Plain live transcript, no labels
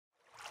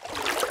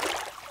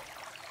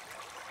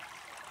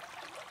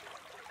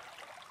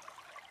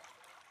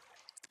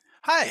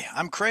Hi,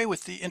 I'm Cray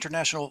with the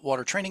International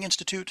Water Training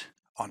Institute.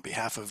 On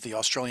behalf of the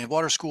Australian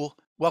Water School,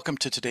 welcome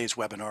to today's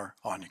webinar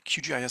on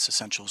QGIS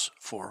Essentials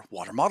for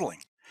Water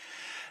Modeling.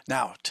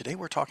 Now, today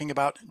we're talking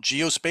about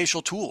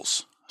geospatial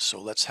tools.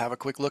 So let's have a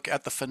quick look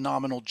at the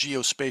phenomenal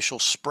geospatial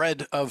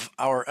spread of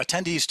our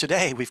attendees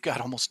today. We've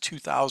got almost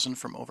 2,000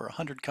 from over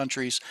 100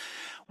 countries.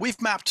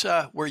 We've mapped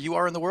where you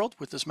are in the world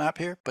with this map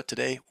here, but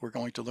today we're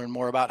going to learn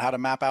more about how to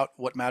map out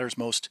what matters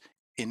most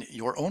in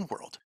your own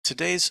world.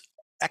 Today's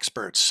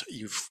experts,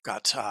 we've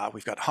got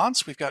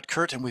Hans, we've got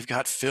Kurt, and we've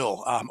got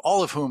Phil,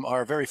 all of whom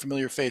are very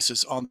familiar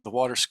faces on the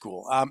water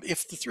school.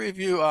 If the three of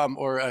you,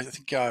 or I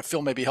think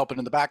Phil may be helping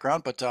in the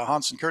background, but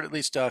Hans and Kurt, at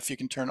least if you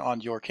can turn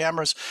on your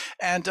cameras.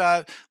 And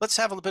let's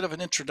have a little bit of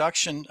an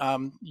introduction.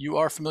 You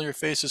are familiar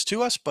faces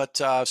to us, but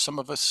some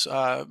of us,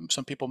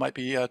 some people might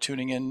be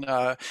tuning in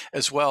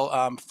as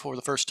well for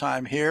the first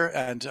time here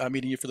and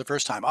meeting you for the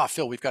first time.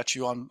 Phil, we've got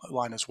you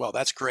online as well.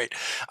 That's great.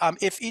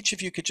 If each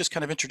of you could just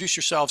kind of introduce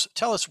yourselves,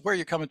 tell us where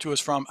you're coming to us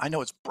from. I know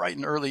it's bright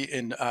and early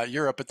in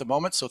Europe at the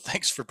moment, so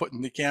thanks for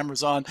putting the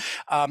cameras on.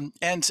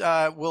 And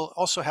we'll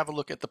also have a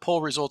look at the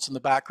poll results in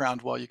the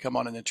background while you come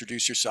on and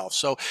introduce yourself.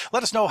 So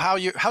let us know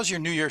how's your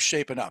new year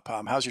shaping up?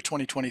 How's your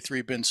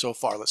 2023 been so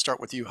far? Let's start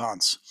with you,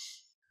 Hans.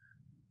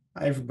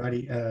 Hi,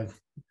 everybody.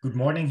 Good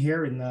morning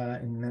here in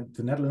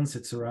the Netherlands.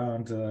 It's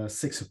around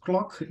 6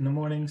 o'clock in the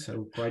morning,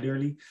 so quite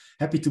early.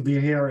 Happy to be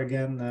here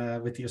again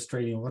with the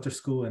Australian Water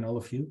School and all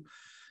of you.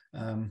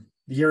 The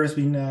year has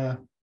been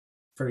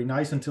very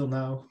nice until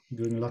now,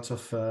 doing lots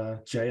of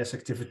GIS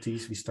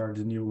activities. We started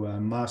a new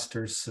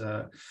master's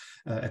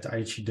at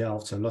IHE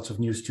Delft, so lots of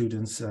new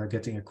students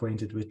getting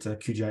acquainted with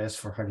QGIS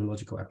for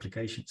hydrological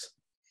applications.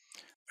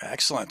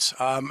 Excellent.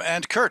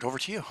 And Kurt, over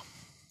to you.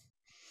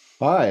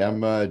 Hi,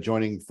 I'm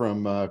joining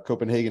from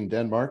Copenhagen,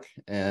 Denmark,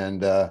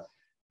 and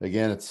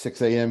again, it's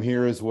 6 a.m.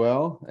 here as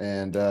well,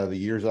 and the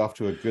year's off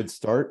to a good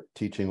start,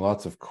 teaching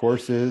lots of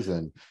courses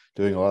and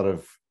doing a lot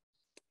of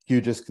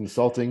QGIS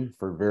consulting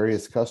for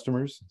various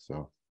customers.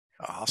 So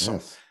awesome.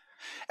 Yes.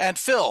 And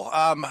Phil,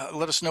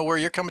 let us know where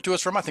you're coming to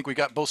us from. I think we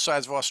got both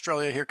sides of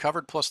Australia here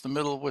covered, plus the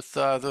middle with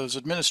those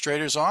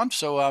administrators on.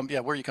 So yeah,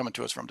 where are you coming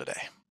to us from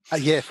today?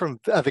 Yeah, from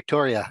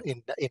Victoria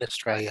in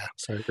Australia,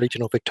 so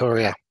regional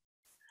Victoria.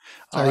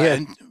 All right,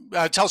 and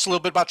tell us a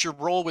little bit about your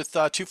role with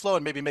Tuflo,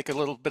 and maybe make a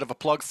little bit of a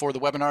plug for the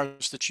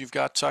webinars that you've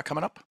got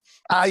coming up.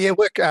 Yeah,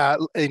 work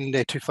in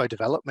Tuflo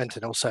development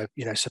and also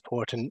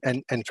support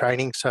and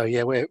training. So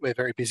yeah, we're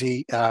very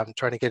busy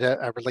trying to get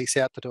a release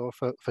out the door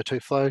for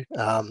Tuflo,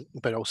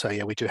 but also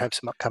yeah, we do have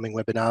some upcoming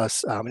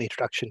webinars, an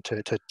introduction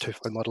to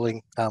Tuflo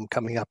modeling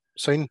coming up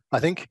soon, I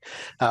think.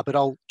 But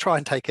I'll try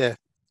and take a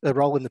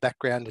role in the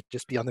background and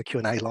just be on the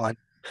Q&A line.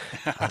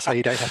 So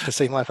you don't have to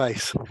see my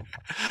face.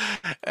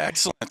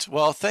 Excellent.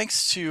 Well,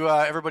 thanks to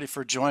everybody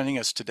for joining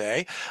us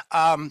today.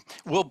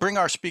 We'll bring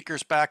our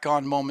speakers back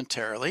on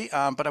momentarily,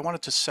 but I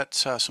wanted to set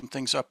some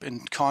things up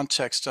in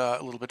context a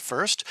little bit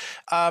first.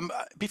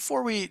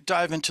 Before we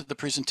dive into the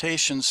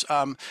presentations,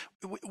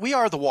 we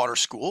are the water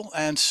school,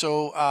 and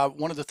so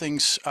one of the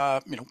things,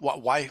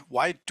 why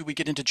do we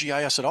get into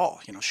GIS at all?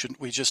 Shouldn't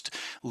we just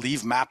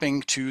leave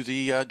mapping to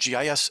the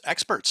GIS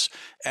experts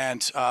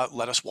and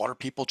let us water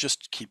people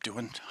just keep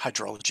doing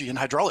hydrology and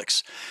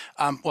hydraulics?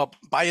 Well,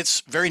 by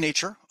its very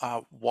nature,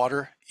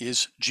 water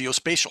is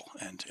geospatial,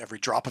 and every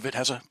drop of it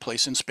has a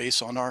place in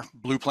space on our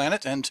blue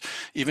planet, and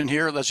even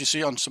here, as you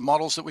see on some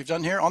models that we've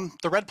done here, on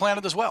the red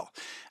planet as well.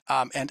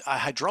 And a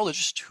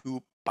hydrologist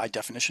who by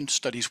definition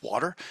studies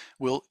water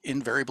will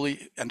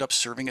invariably end up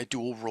serving a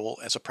dual role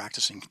as a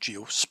practicing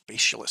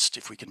geospatialist,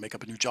 if we can make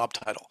up a new job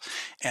title.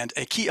 And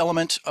a key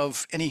element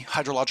of any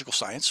hydrological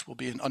science will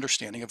be an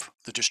understanding of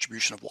the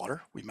distribution of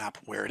water. We map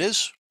where it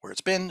is, where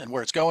it's been, and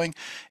where it's going.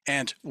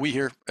 And we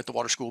here at the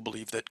Water School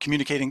believe that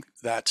communicating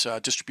that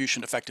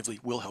distribution effectively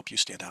will help you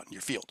stand out in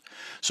your field.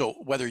 So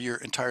whether you're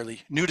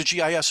entirely new to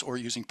GIS or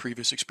using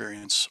previous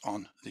experience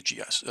on the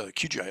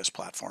QGIS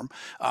platform,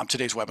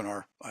 today's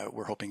webinar,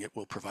 we're hoping it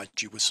will provide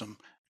you with some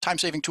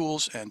time-saving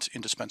tools and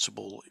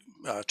indispensable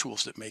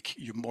tools that make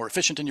you more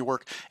efficient in your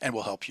work and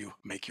will help you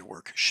make your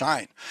work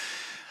shine.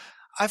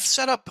 I've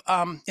set up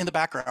in the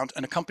background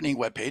an accompanying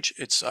webpage.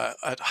 It's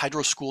at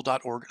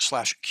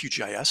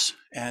hydroschool.org/QGIS.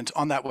 And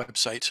on that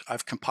website,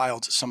 I've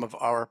compiled some of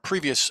our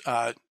previous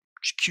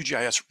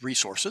QGIS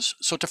resources.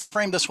 So to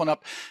frame this one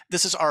up,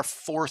 this is our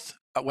fourth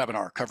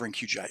webinar covering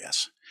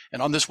QGIS.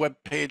 And on this web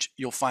page,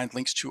 you'll find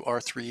links to our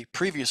 3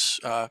 previous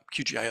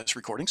QGIS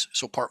recordings.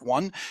 So part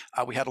 1,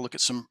 we had a look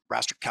at some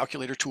raster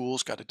calculator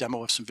tools, got a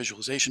demo of some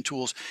visualization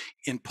tools.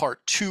 In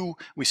part 2,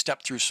 we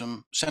stepped through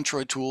some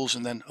centroid tools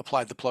and then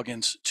applied the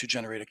plugins to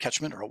generate a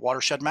catchment or a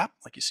watershed map,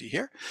 like you see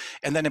here.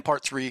 And then in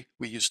part 3,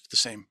 we used the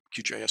same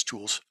QGIS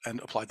tools and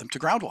applied them to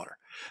groundwater.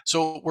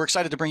 So we're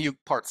excited to bring you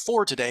part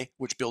 4 today,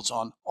 which builds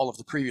on all of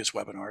the previous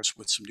webinars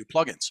with some new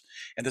plugins.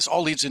 And this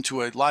all leads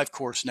into a live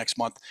course next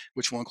month,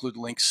 which will include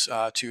links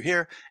to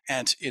here.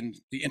 And in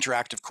the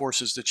interactive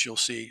courses that you'll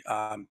see,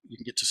 you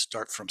can get to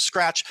start from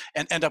scratch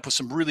and end up with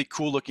some really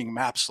cool looking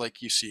maps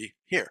like you see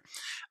here.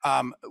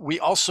 We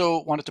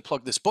also wanted to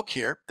plug this book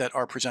here that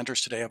our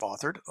presenters today have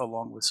authored,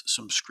 along with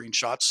some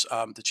screenshots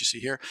that you see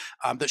here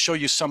that show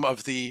you some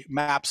of the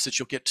maps that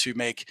you'll get to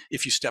make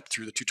if you step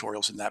through the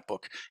tutorials in that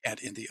book and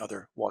in the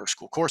other water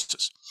school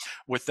courses.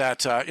 With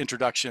that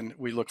introduction,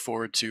 we look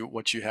forward to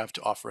what you have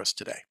to offer us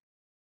today.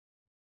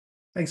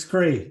 Thanks,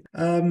 Craig.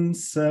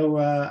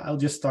 I'll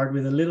just start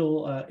with a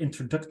little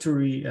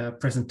introductory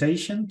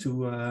presentation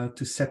to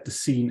set the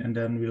scene, and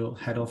then we'll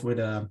head off with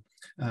a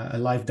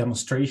live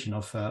demonstration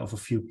of a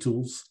few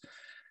tools.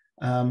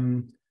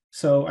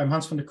 So I'm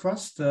Hans van der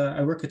Kwast.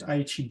 I work at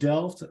IHE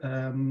Delft.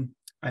 I'm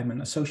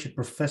an associate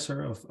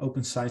professor of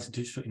open science and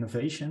digital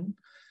innovation.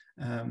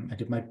 I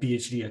did my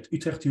PhD at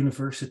Utrecht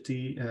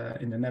University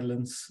in the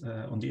Netherlands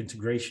on the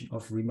integration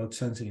of remote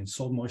sensing and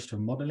soil moisture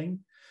modeling.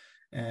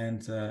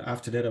 And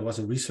after that, I was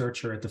a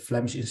researcher at the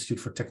Flemish Institute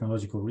for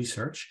Technological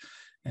Research.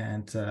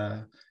 And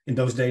in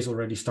those days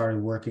already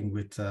started working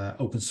with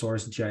open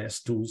source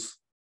GIS tools.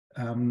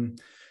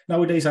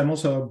 Nowadays, I'm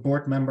also a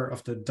board member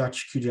of the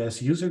Dutch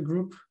QGIS user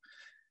group.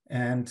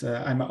 And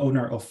I'm an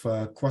owner of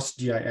Kwast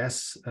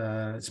GIS.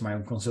 It's my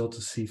own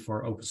consultancy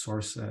for open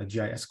source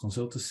GIS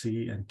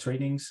consultancy and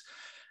trainings.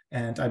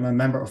 And I'm a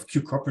member of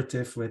Q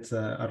Cooperative with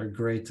other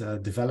great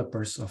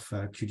developers of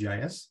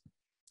QGIS.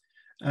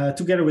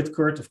 Together with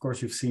Kurt, of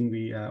course, you've seen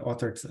we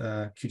authored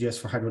QGIS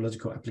for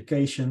hydrological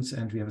applications,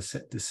 and we have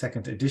the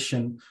second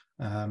edition,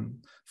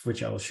 for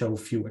which I will show a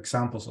few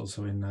examples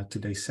also in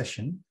today's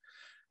session.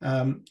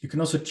 You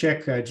can also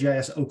check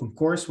GIS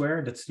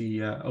OpenCourseware. That's the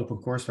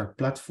OpenCourseware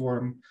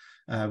platform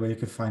where you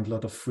can find a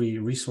lot of free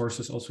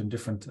resources also in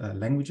different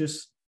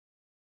languages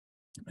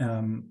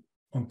on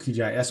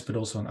QGIS, but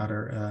also on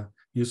other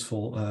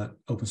useful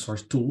open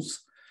source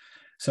tools.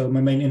 So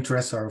my main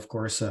interests are, of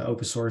course,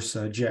 open source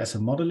GIS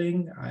and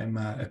modeling. I'm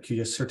a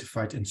QGIS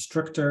certified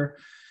instructor,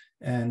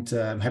 and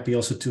I'm happy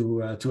also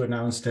to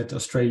announce that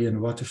Australian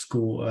Water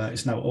School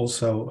is now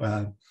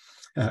also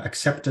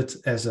accepted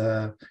as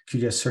a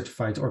QGIS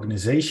certified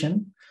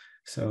organization.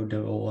 So they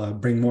will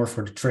bring more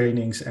for the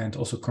trainings and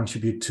also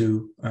contribute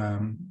to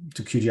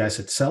QGIS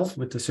itself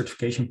with the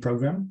certification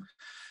program.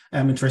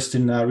 I'm interested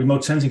in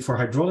remote sensing for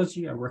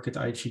hydrology. I work at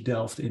IHE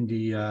Delft in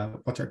the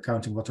water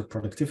accounting, water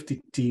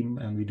productivity team,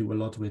 and we do a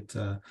lot with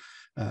the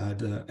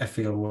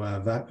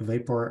FAO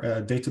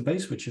vapor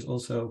database, which is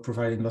also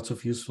providing lots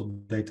of useful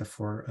data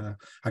for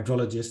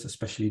hydrologists,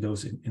 especially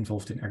those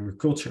involved in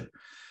agriculture.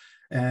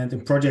 And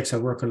in projects, I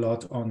work a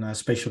lot on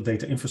spatial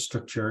data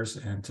infrastructures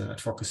and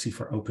advocacy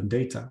for open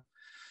data.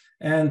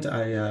 And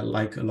I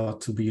like a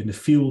lot to be in the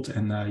field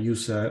and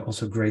use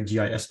also great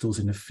GIS tools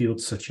in the field,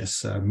 such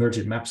as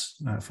merged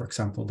maps, for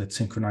example, that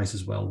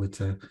synchronizes well with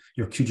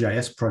your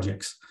QGIS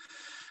projects.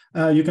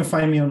 You can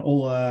find me on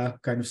all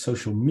kind of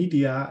social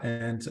media,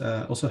 and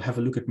also have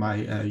a look at my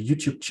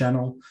YouTube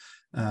channel.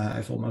 I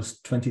have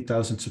almost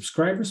 20,000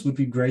 subscribers. Would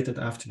be great that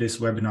after this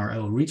webinar, I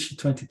will reach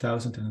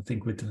 20,000. And I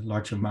think with a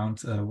large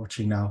amount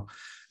watching now,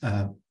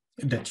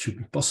 that should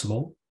be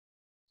possible.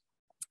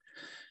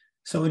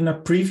 So in a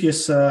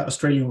previous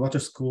Australian Water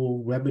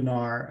School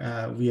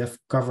webinar, we have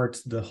covered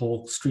the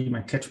whole stream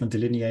and catchment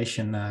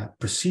delineation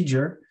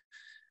procedure.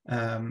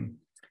 And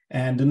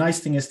the nice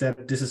thing is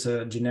that this is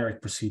a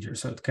generic procedure,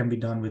 so it can be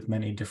done with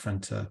many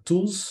different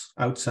tools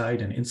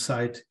outside and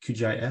inside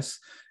QGIS.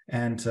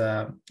 And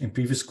in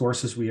previous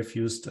courses, we have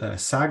used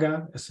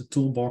Saga as a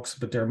toolbox,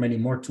 but there are many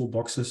more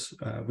toolboxes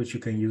which you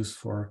can use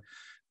for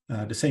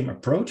the same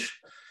approach.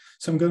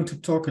 So I'm going to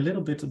talk a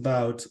little bit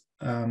about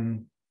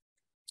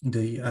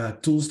the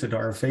tools that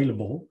are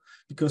available,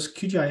 because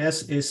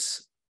QGIS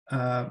is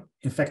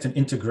in fact an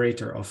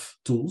integrator of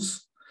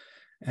tools.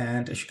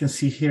 And as you can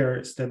see here,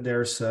 is that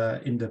there's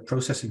in the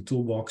processing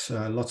toolbox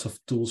lots of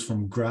tools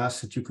from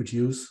GRASS that you could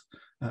use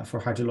for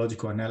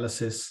hydrological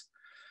analysis.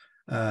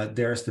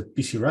 There's the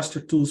PC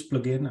Raster Tools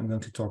plugin. I'm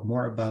going to talk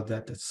more about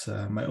that. That's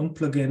my own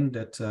plugin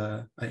that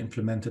I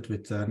implemented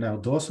with Niall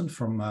Dawson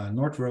from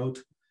North Road.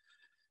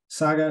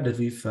 Saga that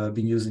we've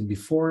been using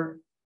before,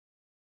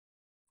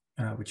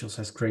 which also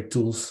has great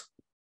tools.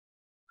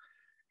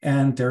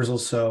 And there's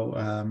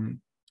also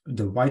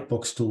the white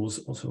box tools,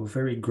 also a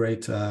very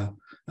great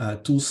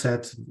tool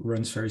set,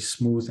 runs very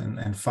smooth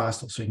and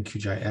fast also in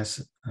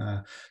QGIS.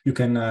 You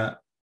can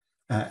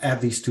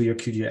add these to your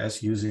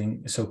QGIS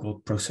using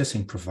so-called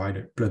processing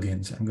provider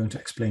plugins. I'm going to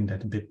explain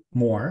that a bit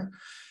more.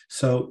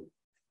 So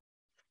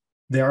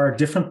there are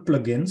different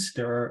plugins.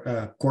 There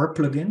are core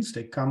plugins.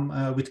 They come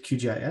with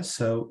QGIS.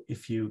 So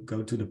if you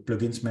go to the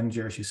plugins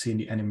manager, as you see in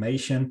the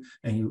animation,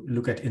 and you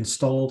look at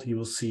installed, you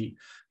will see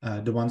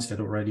the ones that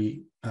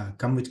already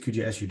come with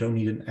QGIS. You don't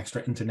need an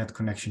extra internet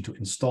connection to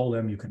install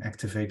them. You can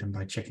activate them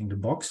by checking the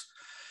box.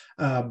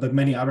 but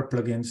many other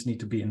plugins need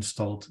to be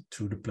installed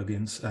through the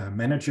plugins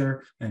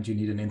manager, and you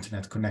need an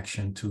internet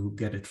connection to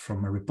get it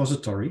from a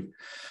repository.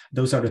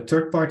 Those are the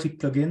third-party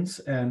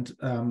plugins, and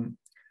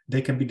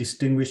they can be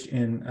distinguished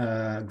in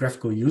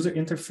graphical user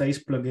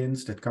interface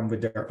plugins that come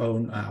with their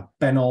own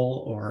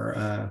panel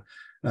or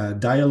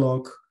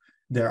dialogue.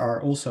 There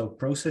are also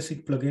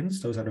processing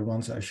plugins. Those are the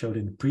ones I showed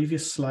in the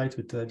previous slide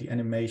with the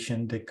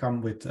animation. They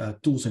come with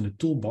tools in the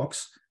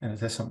toolbox, and it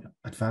has some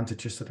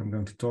advantages that I'm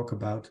going to talk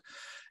about.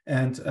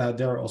 And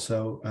there are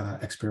also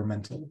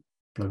experimental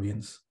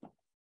plugins.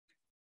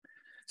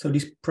 So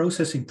these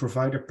processing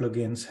provider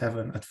plugins have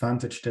an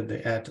advantage that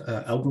they add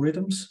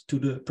algorithms to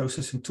the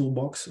processing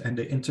toolbox, and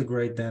they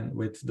integrate then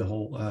with the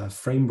whole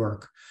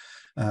framework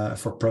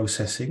for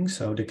processing.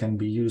 So they can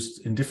be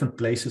used in different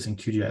places in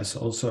QGIS,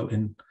 also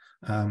in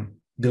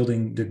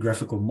building the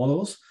graphical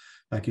models,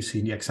 like you see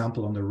in the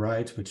example on the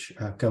right, which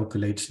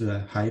calculates the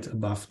height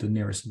above the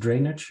nearest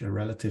drainage, a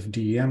relative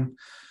DEM.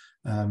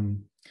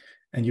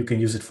 And you can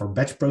use it for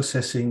batch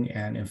processing.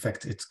 And in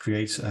fact, it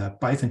creates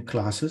Python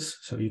classes.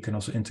 So you can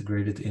also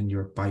integrate it in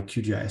your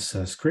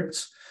PyQGIS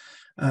scripts.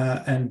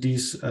 And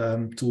these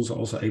tools are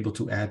also able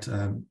to add,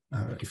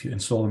 if you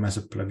install them as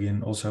a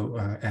plugin, also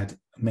add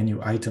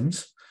menu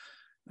items.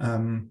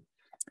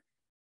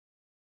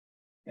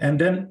 And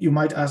then you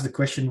might ask the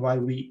question why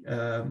we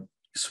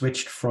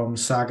switched from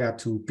Saga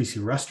to PC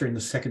Raster in the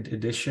second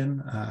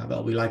edition.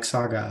 Well, we like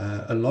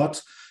Saga a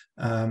lot.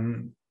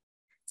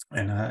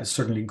 And it's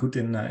certainly good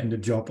in the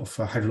job of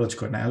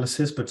hydrological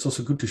analysis, but it's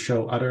also good to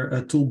show other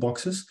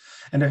toolboxes.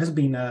 And there has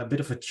been a bit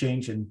of a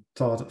change in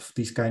thought of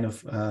these kind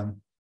of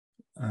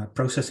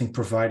processing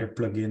provider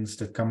plugins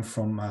that come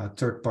from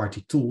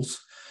third-party tools.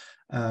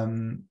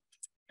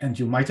 And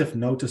you might have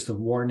noticed a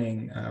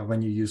warning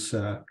when you use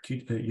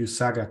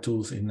Saga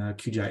tools in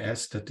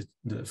QGIS that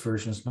the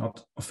version is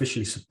not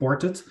officially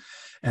supported.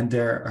 And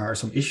there are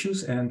some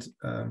issues. And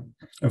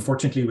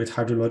unfortunately, with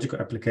hydrological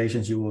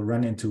applications, you will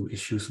run into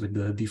issues with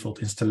the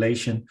default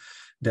installation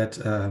that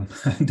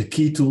the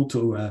key tool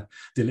to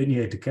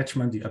delineate the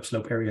catchment, the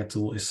upslope area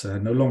tool, is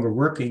no longer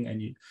working.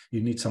 And you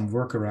need some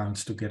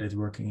workarounds to get it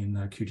working in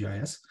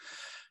QGIS.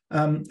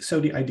 So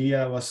the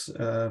idea was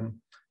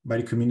by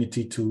the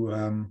community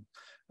to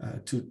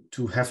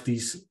have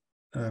these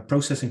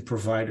processing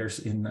providers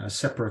in a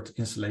separate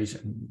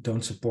installation,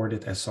 don't support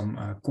it as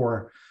some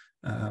core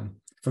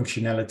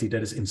functionality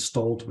that is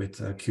installed with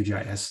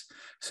QGIS.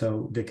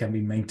 So they can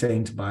be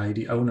maintained by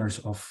the owners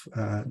of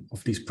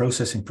these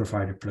processing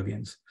provider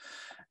plugins.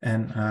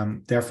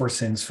 And therefore,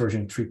 since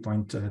version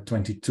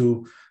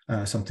 3.22,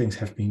 some things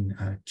have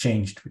been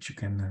changed, which you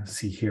can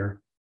see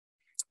here.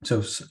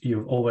 So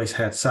you've always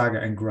had Saga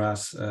and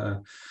Grass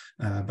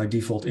by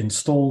default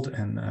installed,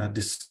 and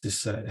this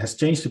has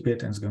changed a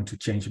bit and is going to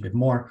change a bit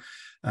more.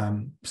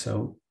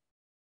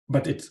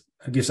 But it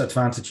gives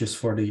advantages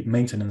for the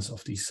maintenance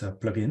of these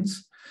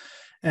plugins.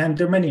 And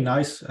there are many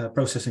nice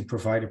processing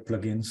provider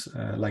plugins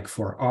like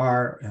for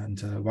R and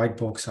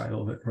Whitebox I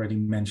already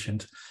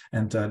mentioned.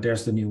 And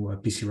there's the new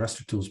PC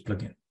Raster Tools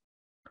plugin.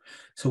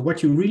 So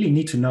what you really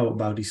need to know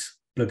about these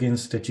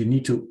plugins that you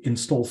need to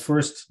install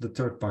first the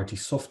third-party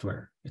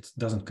software. It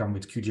doesn't come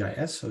with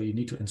QGIS, so you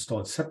need to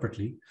install it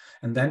separately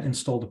and then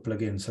install the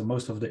plugin. So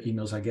most of the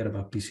emails I get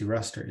about PC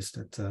Raster is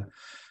that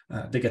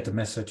they get the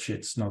message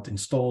it's not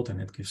installed and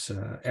it gives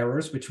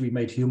errors, which we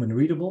made human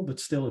readable, but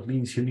still it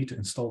means you need to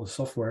install the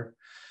software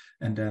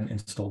and then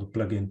install the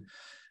plugin.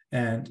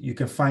 And you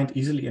can find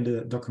easily in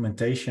the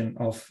documentation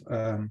of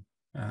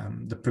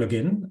the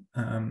plugin,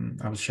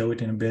 I will show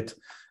it in a bit,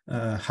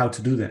 how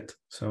to do that.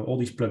 So all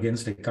these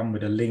plugins, they come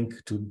with a link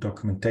to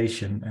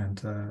documentation, and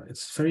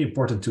it's very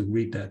important to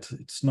read that.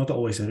 It's not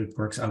always that it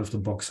works out of the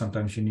box.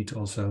 Sometimes you need to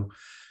also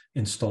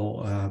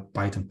install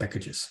Python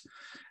packages.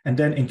 And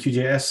then in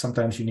QGIS,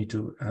 sometimes you need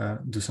to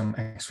do some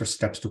extra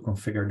steps to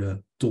configure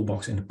the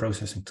toolbox in the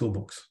processing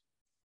toolbox.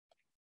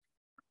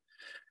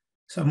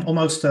 So I'm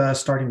almost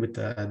starting with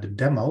the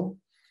demo.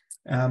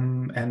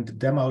 And the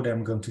demo that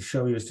I'm going to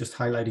show you is just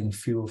highlighting a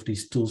few of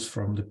these tools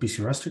from the PC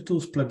Raster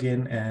Tools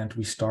plugin. And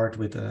we start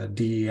with a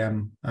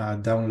DEM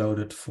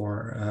downloaded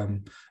for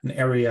an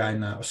area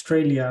in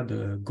Australia,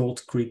 the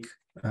Gold Creek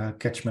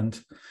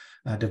catchment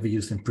that we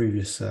used in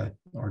previous,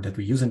 or that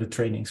we use in the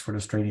trainings for the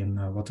Australian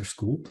Water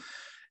School.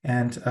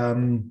 And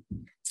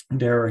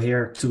there are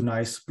here two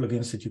nice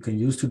plugins that you can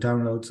use to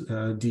download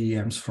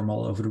DEMs from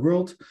all over the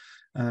world.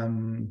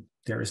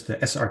 There is the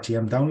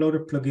SRTM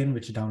downloader plugin,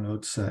 which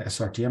downloads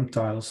SRTM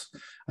tiles,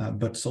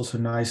 but it's also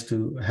nice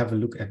to have a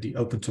look at the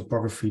Open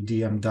Topography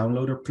DM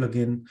downloader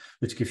plugin,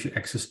 which gives you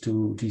access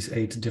to these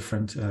 8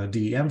 different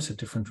DEMs at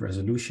different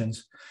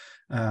resolutions.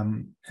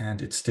 And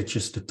it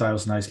stitches the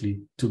tiles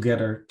nicely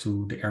together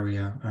to the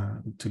area,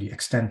 to the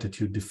extent that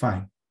you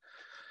define.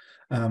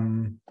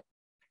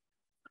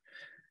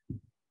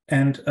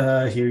 And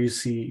here you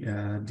see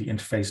the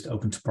interface, the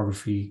Open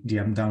Topography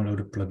DM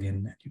Downloader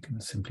plugin. You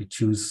can simply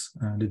choose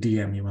the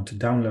DM you want to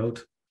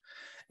download.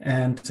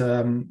 And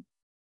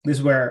this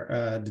is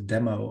where the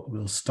demo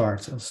will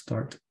start. I'll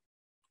start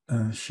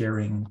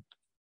sharing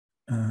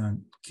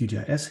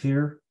QGIS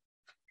here.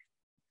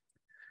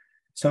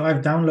 So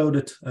I've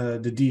downloaded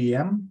the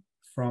DEM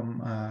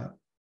from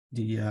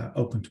the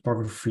Open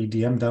Topography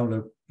DEM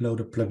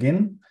downloader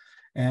plugin.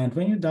 And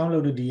when you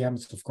download a DEM,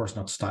 it's of course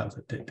not styled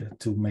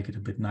to make it a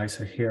bit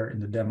nicer here in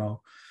the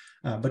demo.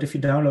 But if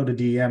you download a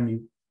DEM,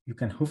 you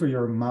can hover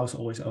your mouse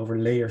always over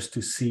layers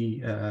to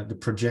see the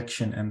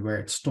projection and where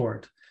it's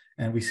stored.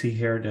 And we see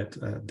here that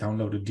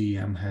downloaded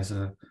DEM has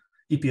a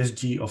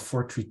EPSG of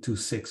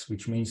 4326,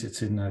 which means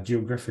it's in a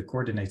geographic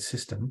coordinate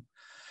system.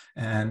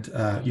 And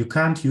you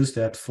can't use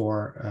that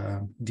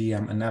for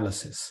DEM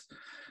analysis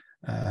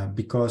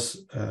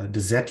because the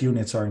Z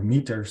units are in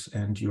meters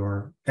and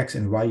your X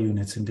and Y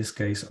units in this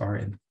case are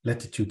in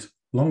latitude,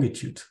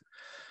 longitude.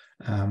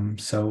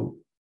 So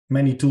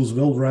many tools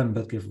will run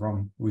but give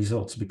wrong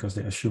results because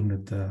they assume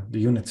that the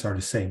units are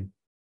the same.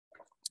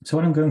 So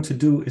what I'm going to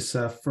do is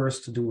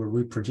first do a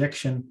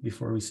reprojection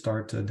before we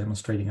start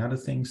demonstrating other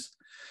things.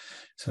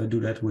 So I do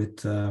that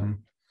with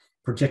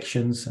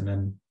projections and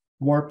then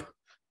warp.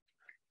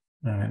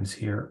 And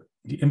here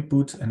the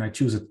input, and I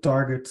choose a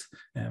target,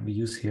 and we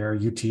use here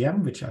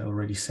UTM, which I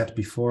already set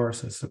before.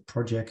 So it's a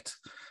project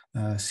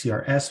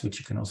CRS, which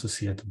you can also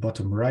see at the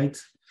bottom right.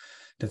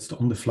 That's the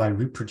on-the-fly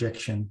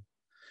reprojection.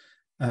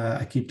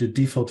 I keep the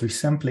default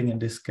resampling in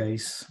this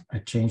case. I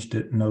change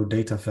the no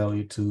data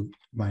value to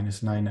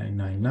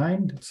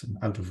 -9999. That's an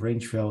out of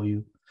range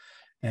value.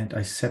 And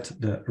I set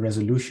the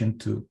resolution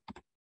to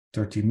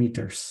 30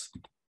 meters.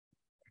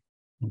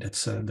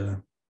 That's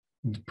the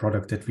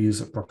product that we use,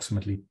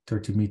 approximately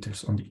 30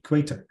 meters on the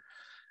equator.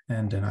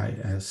 And then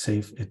I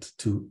save it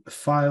to a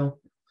file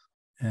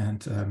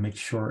and make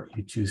sure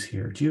you choose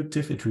here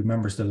GeoTIFF. It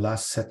remembers the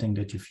last setting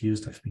that you've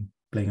used. I've been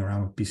playing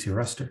around with PC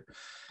raster.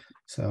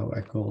 So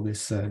I call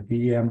this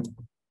DEM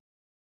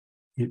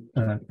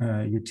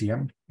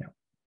UTM. Yeah.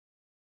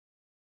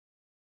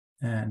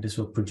 And this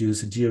will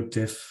produce a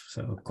GeoTIFF,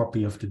 so a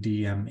copy of the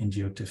DEM in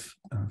GeoTIFF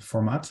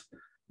format.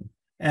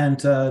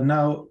 And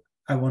now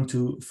I want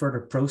to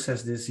further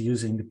process this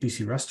using the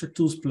PC Raster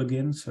Tools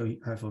plugin. So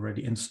I've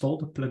already installed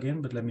the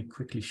plugin, but let me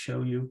quickly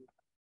show you.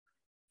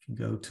 If you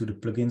go to the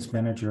plugins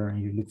manager and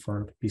you look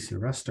for PC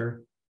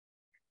Raster,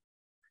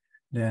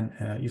 then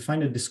you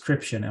find a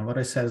description. And what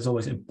I said is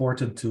always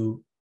important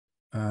to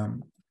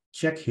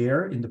check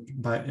here in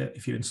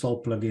if you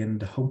install plugin,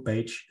 the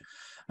homepage,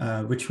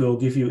 which will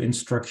give you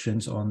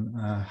instructions on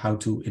how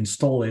to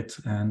install it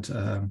and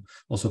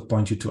also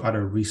point you to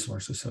other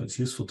resources. So it's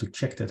useful to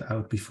check that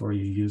out before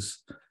you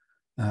use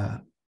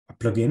a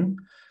plugin.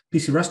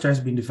 PC Raster has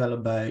been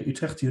developed by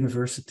Utrecht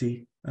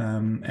University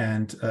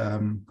and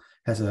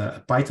has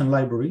a Python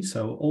library.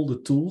 So all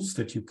the tools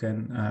that you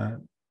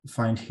can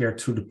find here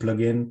through the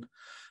plugin,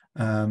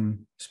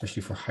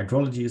 especially for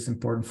hydrology is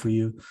important for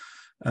you,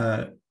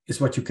 is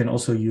what you can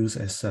also use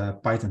as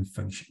Python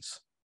functions.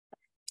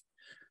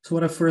 So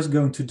what I'm first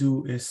going to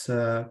do is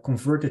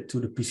convert it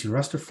to the PC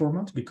Raster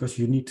format because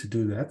you need to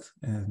do that.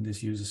 And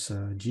this uses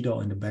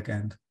GDAL in the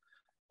backend.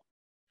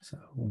 So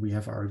we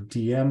have our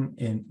DEM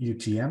in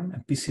UTM,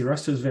 and PC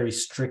Raster is very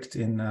strict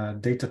in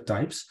data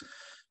types.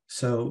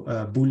 So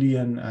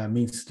Boolean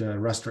means the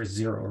raster is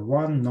 0 or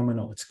 1,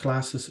 nominal it's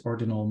classes,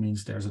 ordinal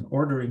means there's an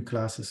order in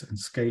classes, and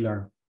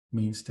scalar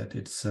means that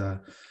it's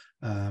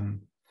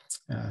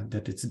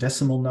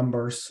decimal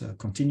numbers,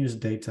 continuous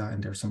data,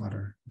 and there's some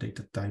other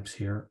data types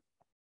here.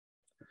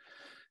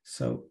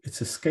 So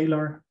it's a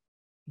scalar.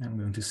 I'm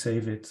going to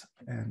save it,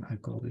 and I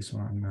call this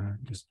one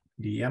just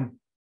DEM.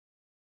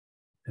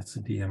 That's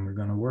the DEM we're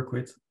going to work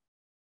with.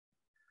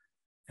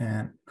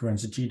 And it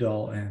runs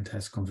GDAL and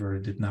has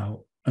converted it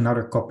now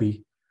another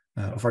copy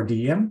of our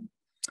DEM.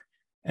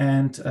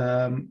 And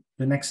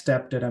the next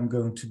step that I'm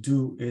going to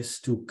do is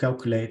to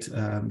calculate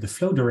the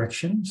flow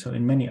direction. So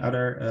in many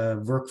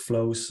other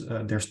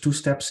workflows, there's 2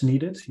 steps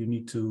needed. You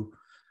need to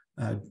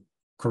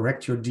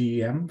correct your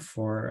DEM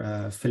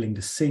for filling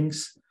the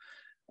sinks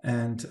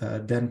and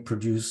then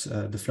produce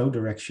the flow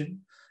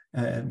direction.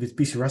 With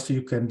PC Raster,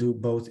 you can do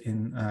both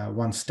in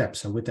one step.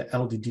 So with the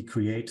LDD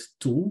create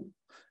tool,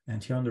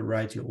 and here on the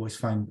right, you always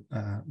find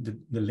the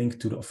link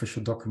to the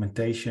official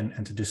documentation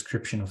and the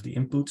description of the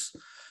inputs.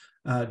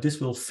 This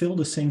will fill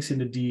the sinks in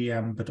the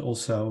DEM, but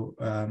also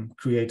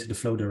create the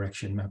flow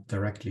direction map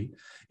directly.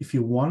 If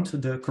you want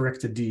the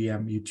corrected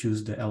DEM, you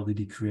choose the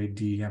LDD create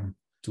DEM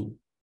tool.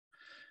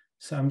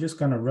 So I'm just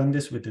going to run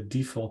this with the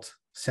default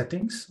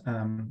settings.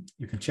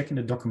 You can check in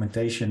the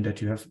documentation that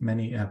you have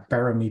many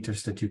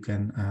parameters that you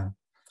can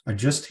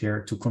adjust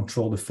here to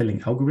control the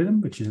filling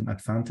algorithm, which is an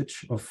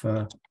advantage of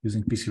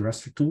using PC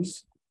Raster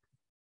tools.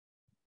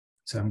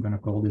 So I'm going to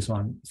call this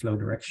one flow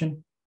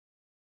direction.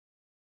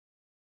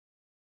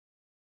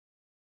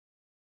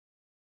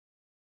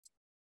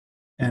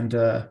 And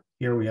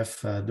here we have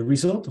the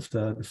result of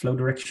the flow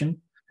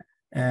direction.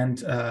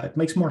 And it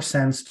makes more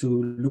sense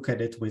to look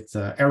at it with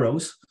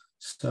arrows.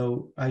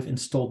 So I've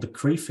installed the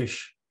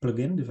Crayfish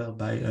plugin developed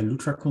by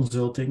Lutra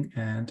Consulting.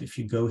 And if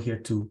you go here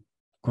to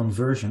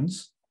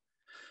conversions,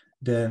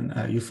 then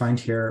you find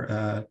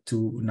here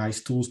two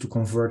nice tools to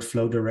convert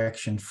flow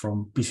direction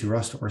from PC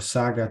raster or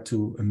Saga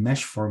to a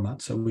mesh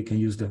format. So we can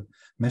use the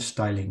mesh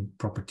styling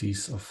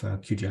properties of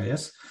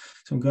QGIS.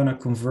 So I'm going to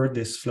convert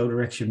this flow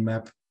direction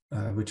map,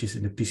 which is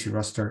in the PC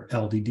raster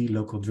LDD,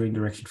 local drain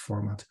direction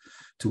format,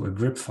 to a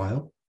grip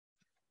file.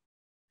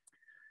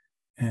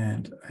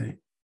 And I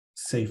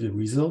save the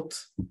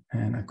result,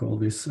 and I call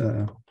this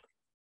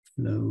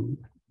flow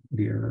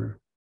dir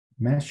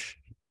mesh.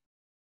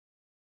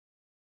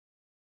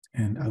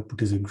 And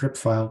output is a grip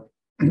file.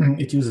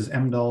 It uses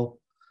MDAL,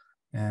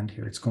 and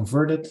here it's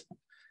converted.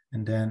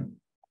 And then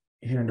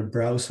here in the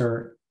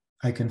browser,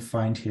 I can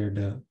find here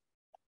the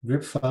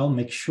grip file.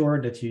 Make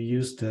sure that you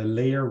use the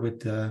layer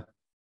with the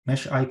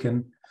mesh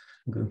icon.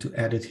 I'm going to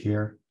add it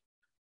here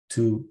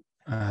to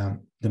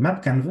the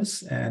map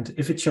canvas. And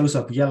if it shows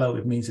up yellow,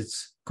 it means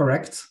it's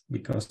correct,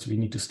 because we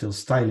need to still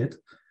style it.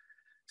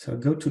 So I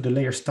go to the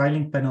layer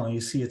styling panel, and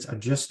you see it's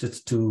adjusted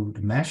to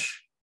the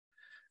mesh.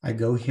 I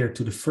go here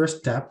to the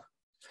first tab,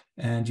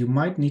 and you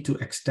might need to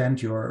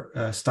extend your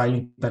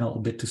styling panel a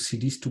bit to see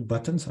these two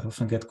buttons. I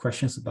often get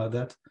questions about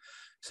that.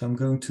 So I'm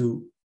going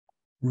to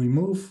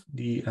remove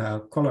the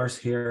colors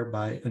here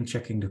by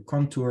unchecking the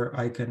contour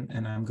icon,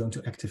 and I'm going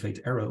to activate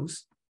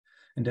arrows.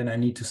 And then I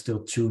need to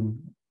still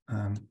tune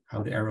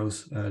how the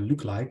arrows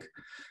look like.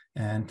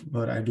 And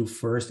what I do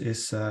first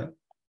is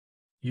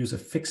use a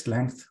fixed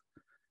length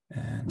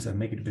and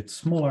make it a bit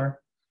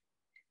smaller.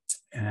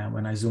 And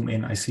when I zoom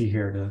in, I see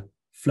here the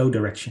flow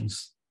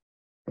directions.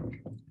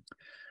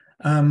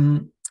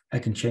 I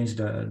can change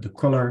the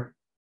color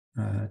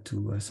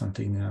to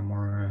something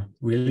more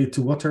related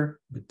to water,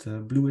 a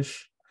bit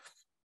bluish.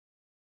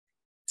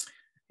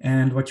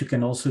 And what you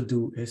can also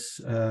do is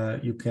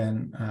you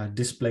can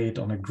display it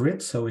on a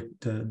grid. So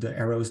the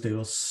arrows, they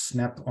will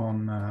snap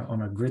on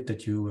a grid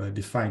that you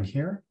define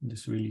here.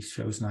 This really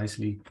shows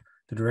nicely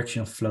the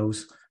direction of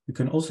flows. You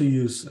can also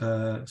use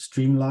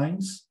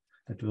streamlines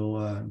that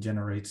will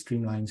generate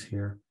streamlines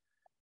here,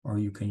 or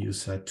you can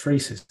use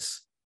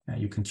traces.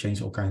 You can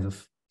change all kinds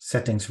of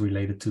settings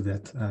related to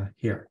that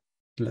here.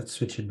 Let's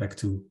switch it back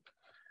to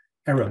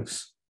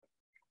arrows.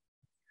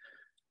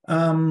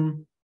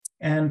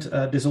 And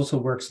this also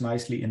works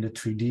nicely in the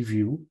 3D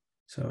view.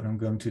 So what I'm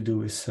going to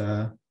do is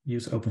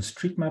use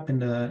OpenStreetMap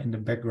in the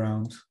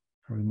background,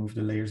 remove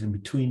the layers in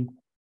between.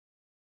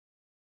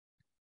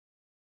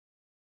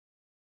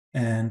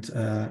 And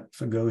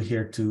if I go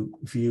here to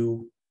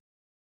View,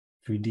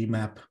 3D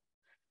Map,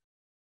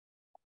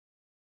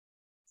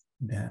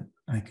 then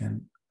I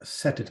can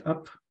set it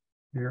up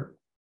here,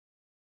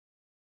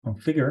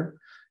 configure.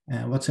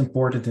 And what's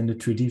important in the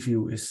 3D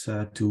view is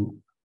to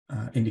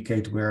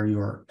indicate where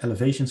your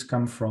elevations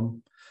come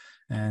from.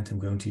 And I'm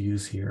going to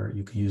use here,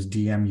 you can use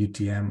DM,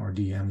 UTM, or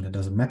DM, that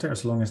doesn't matter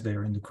as long as they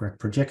are in the correct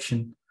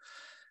projection.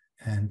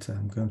 And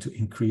I'm going to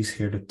increase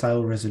here the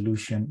tile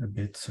resolution a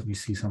bit so we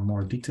see some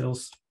more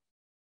details.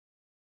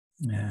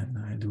 And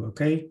I do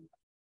OK.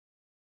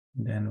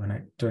 Then when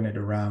I turn it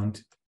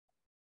around,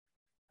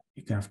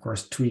 you can, of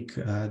course, tweak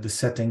the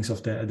settings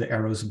of the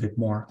arrows a bit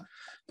more.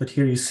 But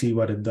here you see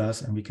what it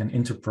does, and we can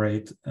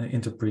interpret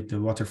the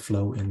water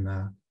flow in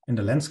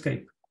the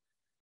landscape.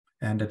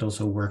 And that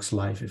also works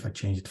live if I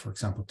change it, for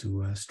example,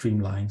 to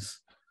streamlines.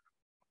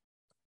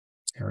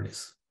 Here it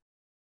is.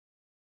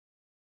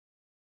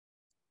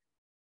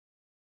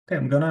 Okay,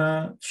 I'm going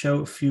to show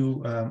a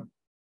few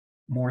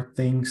more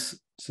things.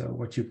 So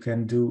what you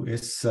can do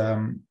is,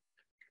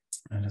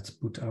 let's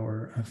put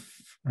our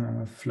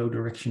flow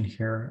direction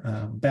here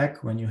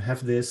back. When you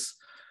have this,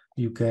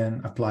 you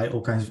can apply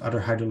all kinds of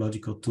other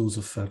hydrological tools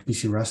of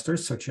PC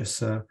rasters, such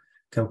as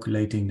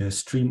calculating the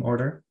stream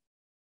order.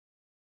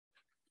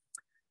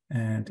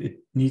 And it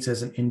needs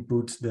as an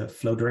input the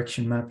flow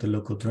direction map, the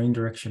local drain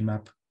direction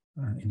map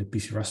in the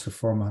PC raster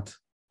format.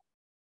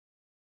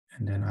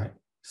 And then I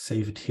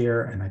save it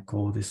here, and I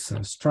call this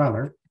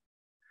Strahler,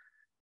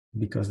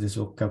 because this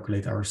will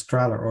calculate our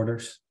Strahler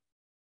orders.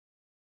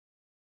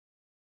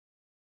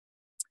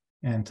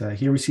 And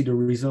here we see the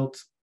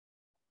result,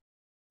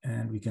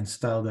 and we can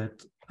style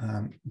that.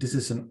 This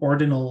is an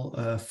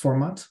ordinal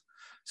format,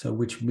 so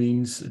which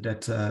means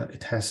that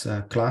it has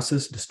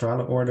classes, the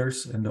Strahler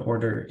orders, and the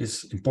order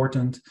is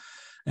important.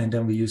 And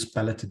then we use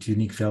paletted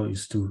unique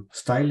values to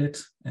style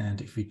it. And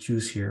if we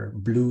choose here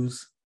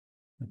blues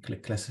and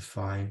click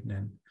classify,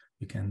 then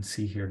we can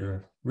see here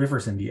the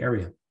rivers in the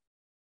area.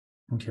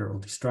 And here are all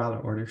the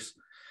Strahler orders.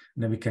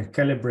 And then we can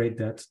calibrate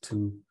that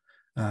to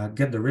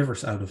get the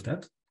rivers out of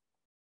that.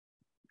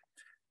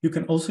 You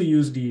can also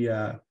use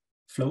the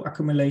flow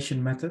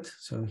accumulation method.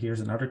 So here's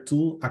another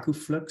tool,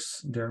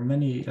 AccuFlux. There are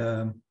many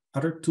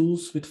other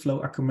tools with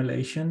flow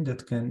accumulation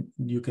that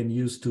you can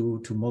use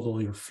to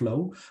model your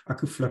flow.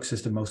 AccuFlux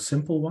is the most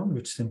simple one,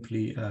 which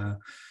simply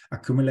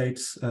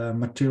accumulates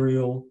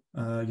material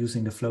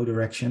using the flow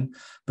direction.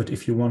 But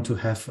if you want to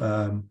have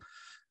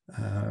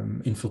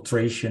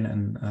infiltration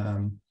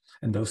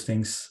and those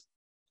things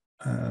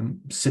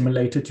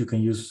simulated, you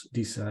can use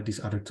these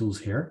other tools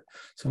here.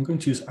 So I'm going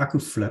to use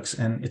AccuFlux,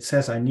 and it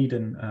says I need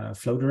a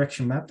flow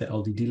direction map, the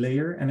LDD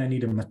layer, and I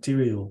need a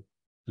material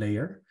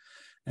layer.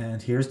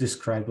 And here's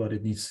described what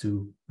it needs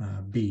to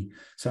be.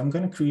 So I'm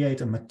going to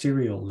create a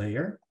material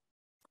layer,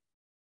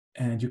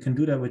 and you can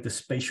do that with the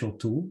spatial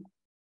tool.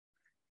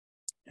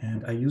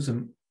 And I use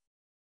a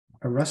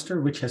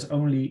raster which has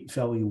only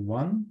value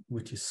 1,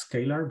 which is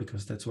scalar,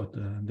 because that's what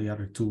the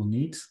other tool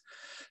needs.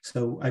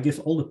 So I give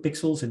all the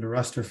pixels in the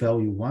raster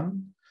value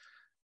 1,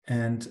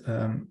 and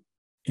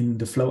in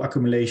the flow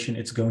accumulation,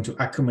 it's going to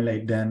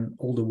accumulate then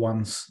all the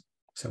ones,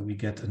 so we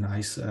get a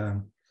nice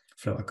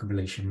flow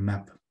accumulation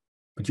map.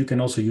 But you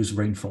can also use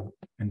rainfall,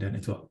 and then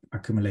it will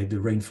accumulate the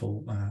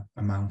rainfall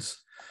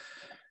amounts.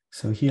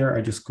 So here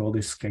I just call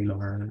this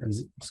scalar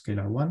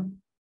 1,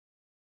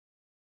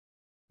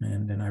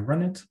 and then I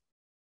run it.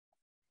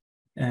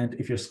 And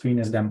if your screen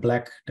is then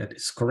black, that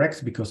is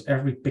correct, because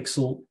every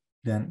pixel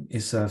then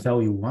is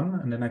value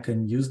 1, and then I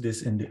can use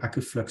this in the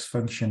AccuFlux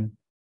function.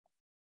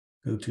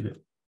 Go to the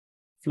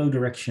flow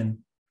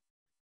direction,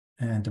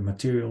 and the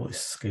material is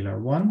scalar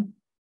 1,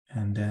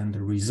 and then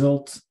the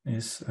result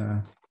is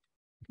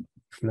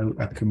flow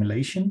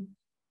accumulation.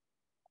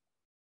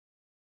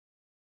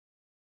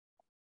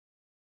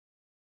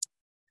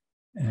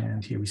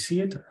 And here we see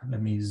it.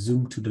 Let me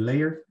zoom to the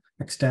layer,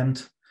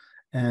 extend,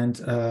 and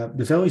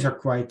the values are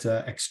quite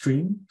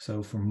extreme,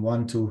 so from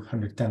 1 to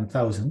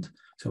 110,000.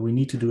 So we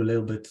need to do a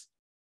little bit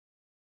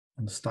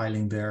on the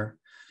styling there.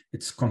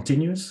 It's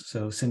continuous,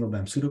 so single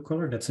band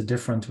pseudocolor. That's a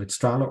different with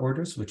Strahler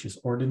orders, which is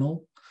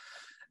ordinal.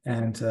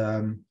 And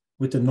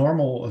with the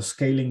normal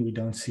scaling, we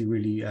don't see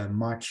really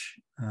much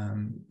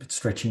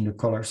stretching the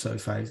color. So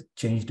if I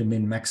change the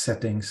min-max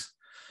settings,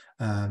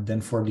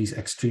 then for these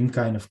extreme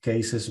kind of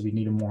cases, we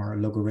need a more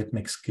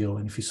logarithmic scale.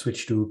 And if you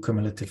switch to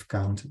cumulative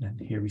count, then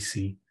here we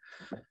see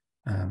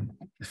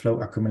the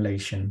flow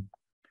accumulation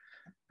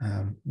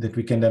that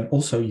we can then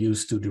also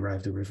use to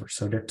derive the river.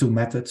 So there are two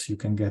methods. You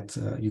can get,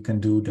 you can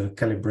do the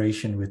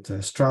calibration with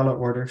Strahler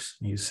orders.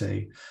 You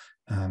say,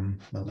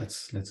 well,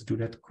 let's do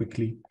that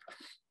quickly.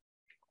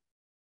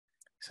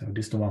 So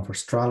this is the one for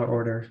Strahler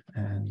order,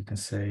 and you can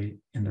say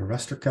in the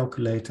raster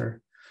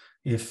calculator,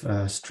 if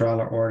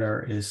Strahler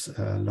order is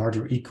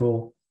larger or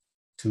equal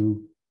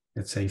to,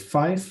 let's say,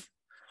 5,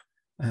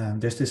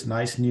 there's this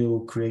nice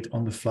new create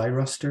on the fly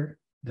raster.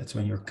 That's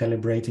when you're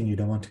calibrating, you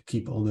don't want to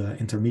keep all the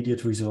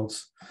intermediate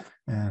results,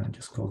 and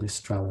just call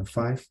this Strahler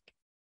 5.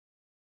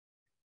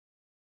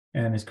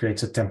 And it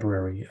creates a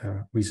temporary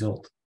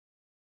result.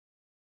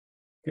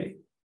 Okay,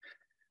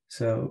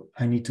 so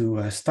I need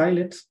to style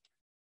it.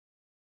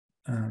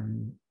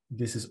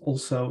 This is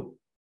also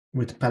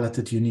with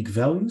paletted unique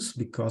values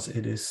because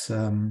it is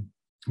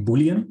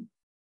Boolean.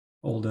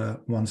 All the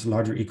ones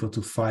larger or equal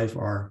to 5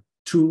 are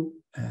true,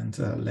 and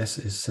less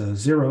is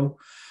 0.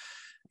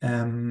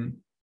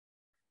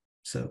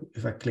 So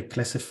if I click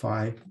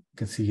classify, you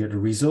can see here the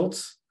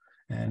results.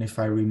 And if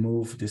I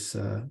remove this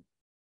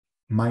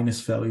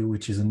minus value,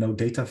 which is a no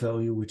data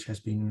value, which has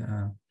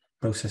been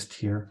processed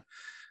here,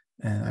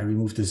 and I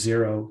remove the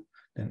 0,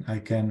 then I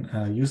can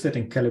use that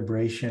in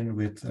calibration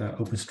with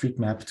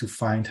OpenStreetMap to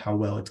find how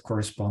well it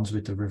corresponds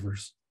with the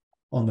rivers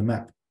on the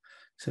map.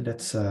 So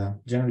that's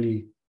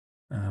generally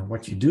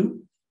what you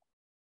do.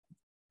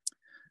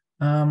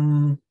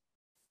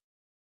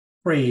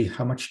 Ray,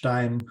 how much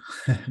time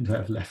do I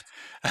have left?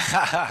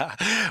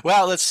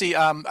 Well, let's see.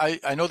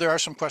 I know there are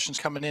some questions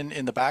coming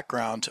in the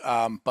background,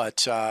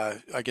 but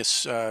I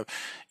guess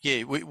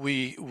yeah,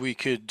 we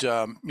could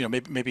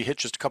maybe hit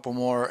just a couple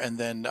more, and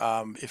then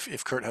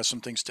if Kurt has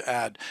some things to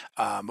add,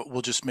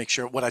 we'll just make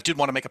sure. What I did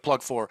want to make a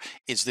plug for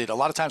is that a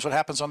lot of times what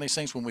happens on these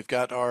things when we've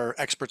got our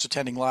experts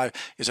attending live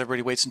is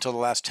everybody waits until the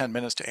last 10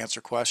 minutes to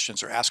answer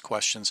questions or ask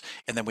questions,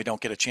 and then we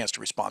don't get a chance to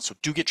respond. So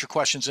do get your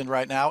questions in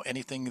right now.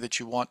 Anything that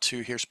you want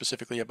to hear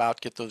specifically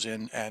about, get those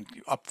in and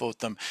upvote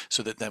them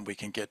so that then we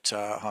can get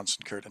Hans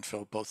and Kurt and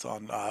Phil both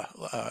on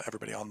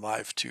everybody on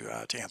live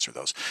to answer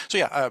those. So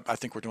yeah, I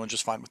think we're doing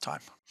just fine with time.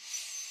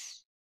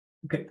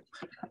 Okay,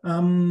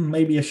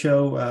 maybe I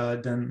show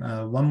then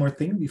one more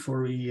thing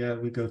before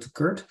we go to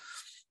Kurt.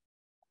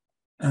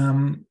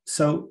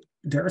 So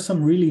there are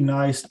some really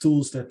nice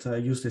tools that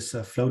use this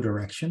flow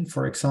direction.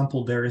 For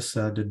example, there is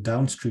the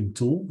downstream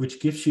tool,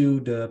 which gives you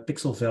the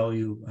pixel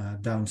value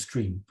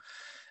downstream.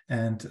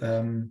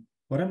 And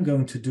what I'm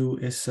going to do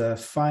is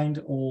find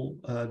all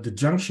the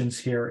junctions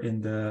here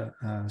in the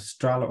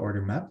Strahler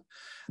order map.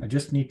 I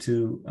just need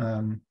to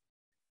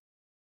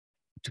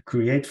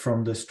create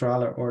from the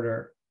Strahler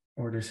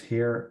orders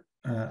here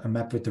a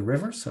map with the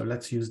river. So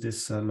let's use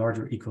this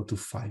larger or equal to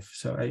 5.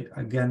 So I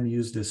again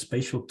use the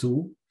spatial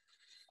tool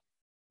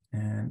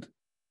and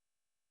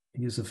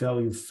use a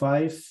value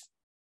 5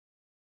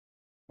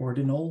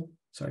 ordinal.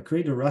 So I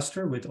create a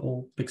raster with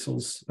all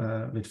pixels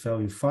with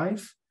value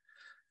 5.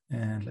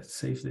 And let's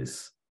save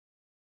this.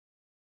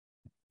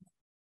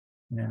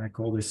 And I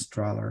call this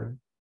Strahler.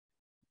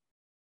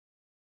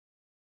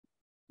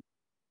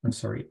 I'm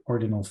sorry,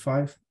 ordinal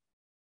 5.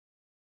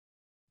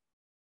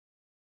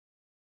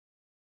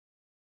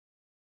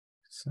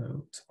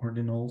 So it's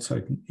ordinal,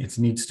 so it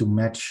needs to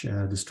match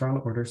the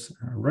Strahler orders.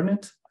 Run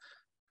it.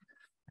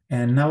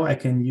 And now I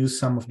can use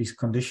some of these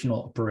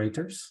conditional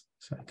operators.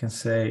 So I can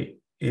say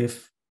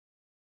if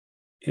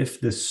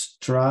the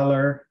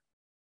Strahler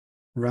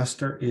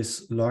raster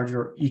is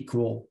larger or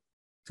equal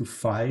to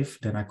 5,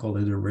 then I call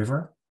it a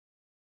river.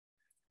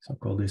 So I'll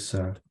call this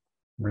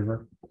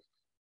river.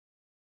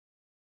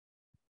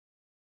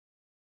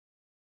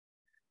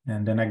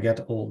 And then I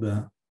get all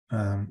the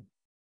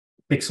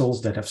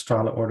pixels that have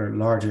Strahler order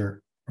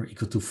larger or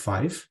equal to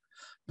 5.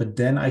 But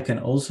then I can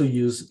also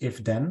use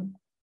if then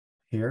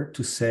here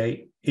to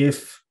say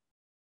if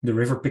the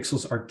river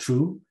pixels are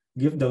true,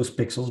 give those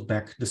pixels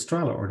back the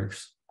Strahler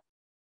orders.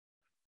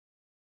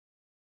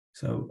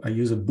 So I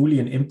use a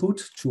Boolean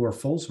input, true or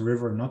false,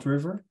 river, not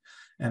river,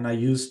 and I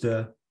use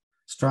the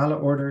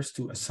Strahler orders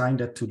to assign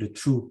that to the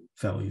true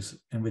values.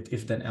 And with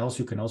if then else,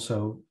 you can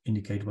also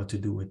indicate what to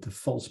do with the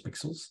false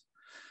pixels.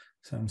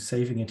 So I'm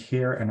saving it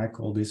here, and I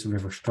call this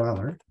river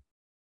Strahler.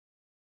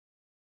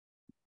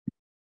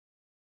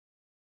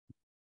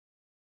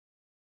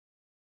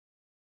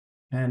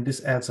 And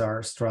this adds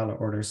our Strahler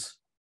orders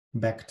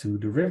back to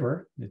the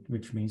river,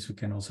 which means we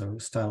can also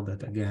style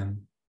that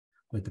again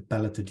with the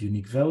paletted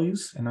unique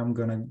values. And I'm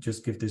going to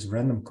just give this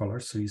random color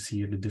so you see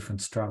here the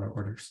different Strahler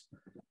orders.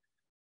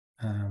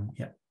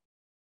 Yeah.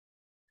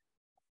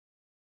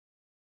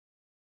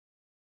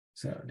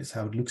 So this is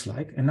how it looks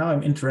like. And now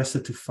I'm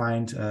interested to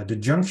find the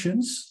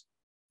junctions.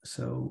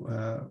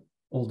 So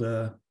all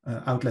the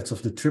outlets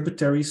of the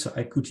tributaries. So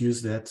I could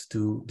use that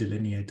to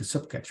delineate the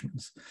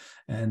subcatchments.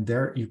 And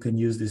there you can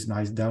use this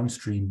nice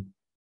downstream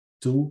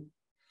tool.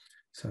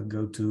 So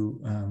go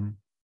to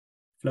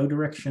flow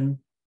direction,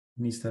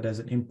 needs that as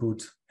an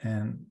input,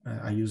 and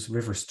I use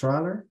river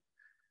Strahler.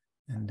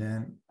 And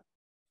then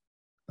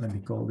let me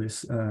call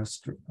this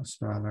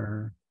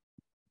Strahler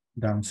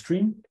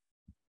downstream.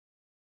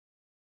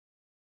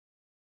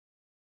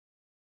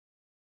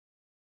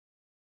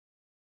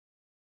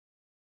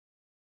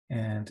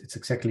 And it's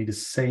exactly the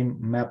same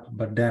map,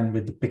 but then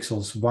with the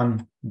pixels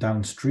 1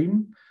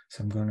 downstream.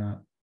 So I'm going to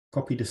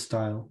copy the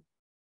style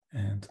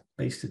and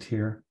paste it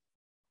here.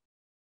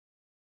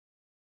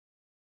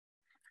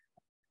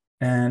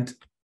 And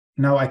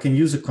now I can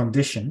use a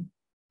condition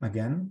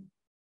again.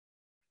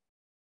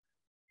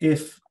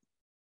 If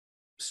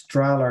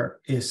Strahler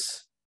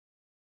is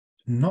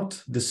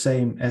not the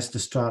same as the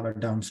Strahler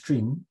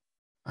downstream,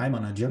 I'm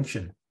on a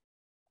junction.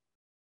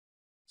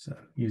 So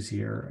use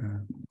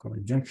here, call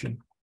it junction.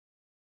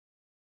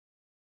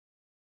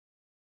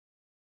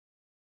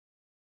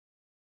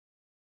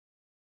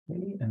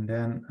 Okay, and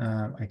then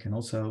I can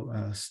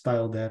also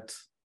style that.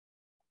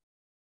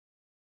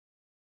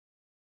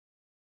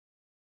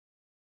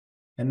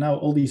 And now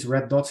all these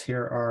red dots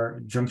here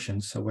are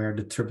junctions, so where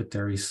the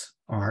tributaries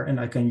are. And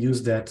I can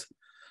use that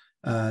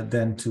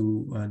then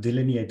to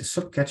delineate the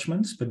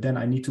subcatchments, but then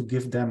I need to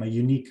give them a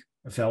unique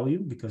value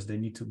because they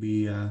need to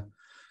be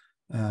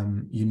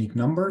unique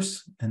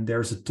numbers. And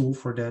there's a tool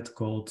for that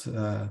called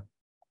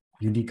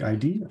unique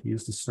ID. I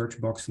use the search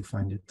box to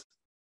find it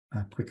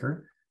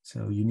quicker.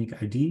 So unique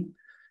ID.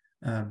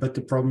 But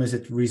the problem is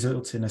it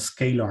results in a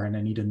scalar and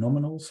I need a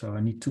nominal. So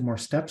I need 2 more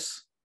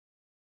steps.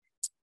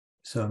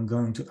 So I'm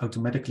going to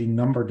automatically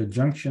number the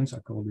junctions. I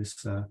call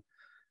this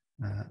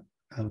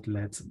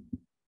outlet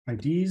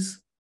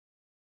IDs.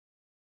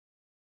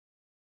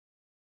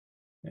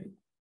 Okay.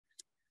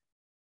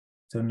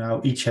 So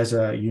now each has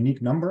a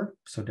unique number.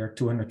 So there are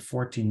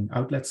 214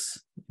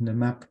 outlets in the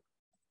map,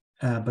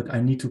 but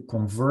I need to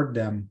convert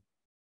them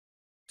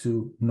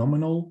to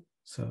nominal.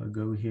 So I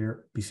go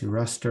here, PC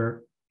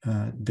raster,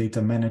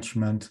 data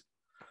management,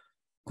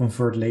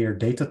 convert layer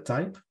data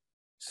type.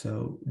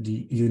 So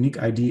the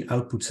unique ID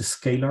outputs a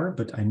scalar,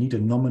 but I need a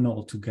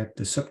nominal to get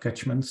the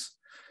subcatchments.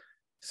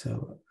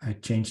 So I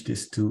change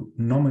this to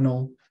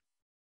nominal.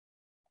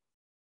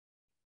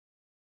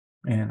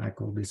 And I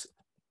call this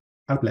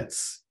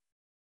outlets.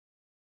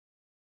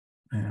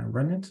 And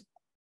run it.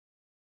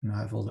 Now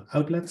I have all the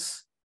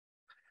outlets.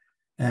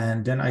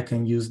 And then I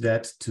can use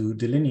that to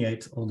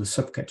delineate all the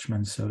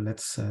subcatchments. So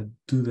let's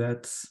do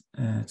that.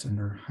 It's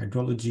under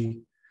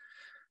hydrology.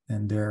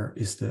 And there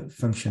is the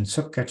function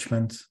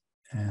subcatchment.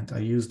 And I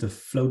use the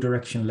flow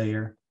direction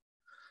layer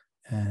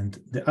and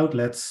the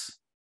outlets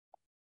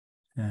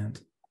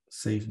and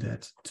save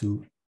that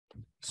to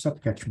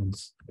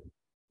subcatchments.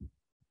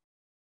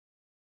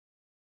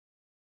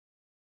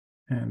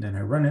 And then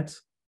I run it.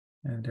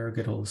 And there I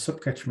get all the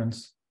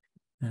subcatchments.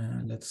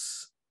 And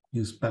let's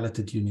use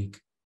paletted unique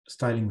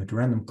styling with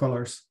random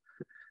colors.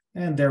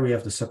 And there we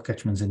have the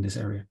subcatchments in this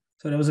area.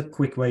 So that was a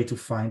quick way to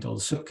find all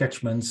the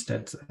subcatchments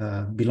that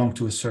belong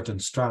to a certain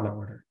Strahler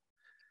order.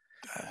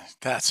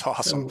 That's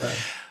awesome. So,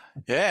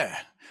 yeah.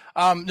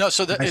 No,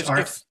 so that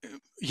nice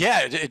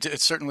Yeah,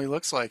 it certainly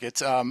looks like it.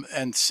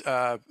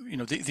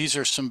 These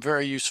are some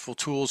very useful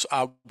tools.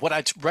 What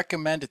I'd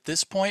recommend at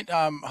this point,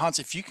 Hans,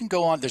 if you can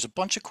go on, there's a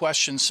bunch of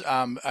questions.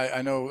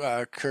 I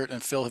know Kurt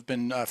and Phil have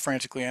been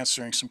frantically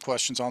answering some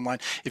questions online.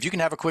 If you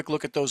can have a quick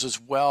look at those as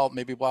well,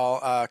 maybe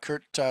while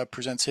Kurt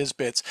presents his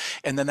bits,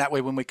 and then that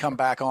way when we come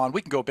back on,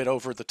 we can go a bit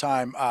over the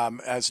time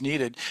as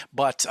needed.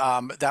 But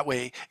that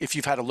way, if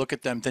you've had a look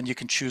at them, then you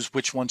can choose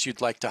which ones you'd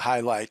like to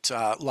highlight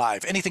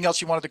live. Anything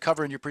else you wanted to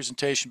cover in your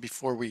presentation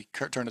before we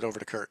turn it over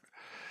to Kurt?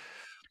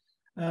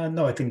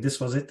 No, I think this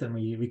was it, and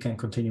we can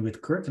continue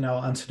with Kurt, and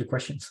I'll answer the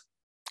questions.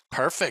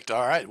 Perfect.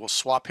 All right, we'll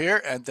swap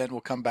here, and then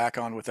we'll come back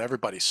on with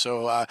everybody.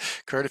 So,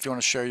 Kurt, if you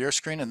want to share your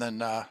screen, and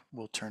then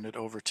we'll turn it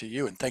over to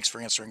you. And thanks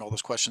for answering all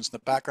those questions in the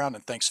background,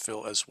 and thanks,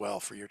 Phil, as well,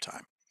 for your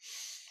time.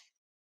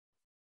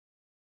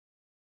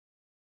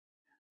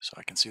 So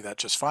I can see that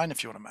just fine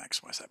if you want to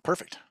maximize that.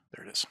 Perfect.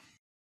 There it is.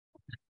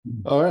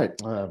 All right.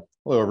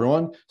 Hello,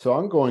 everyone. So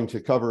I'm going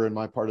to cover in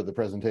my part of the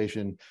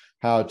presentation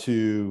how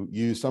to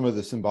use some of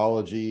the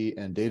symbology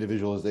and data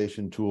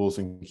visualization tools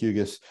in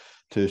QGIS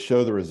to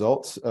show the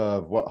results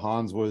of what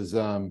Hans was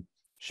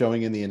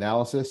showing in the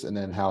analysis, and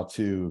then how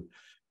to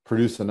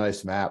produce a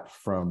nice map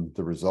from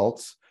the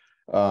results.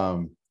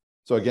 So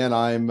again,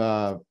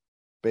 I'm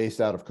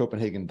based out of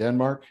Copenhagen,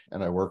 Denmark,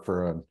 and I work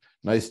for a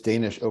nice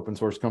Danish open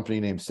source company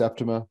named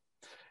Septima.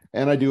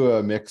 And I do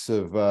a mix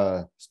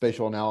of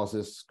spatial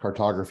analysis,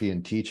 cartography,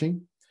 and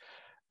teaching.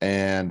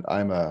 And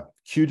I'm a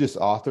QGIS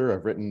author.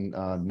 I've written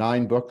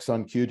 9 books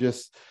on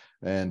QGIS.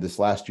 And this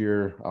last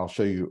year, I'll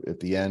show you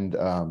at the end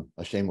a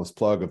shameless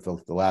plug of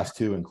the last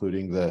 2,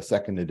 including the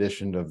 2nd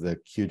edition of the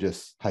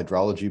QGIS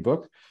Hydrology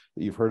book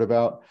that you've heard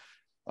about.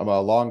 I'm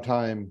a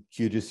longtime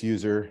QGIS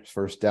user,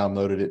 first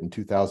downloaded it in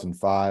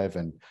 2005,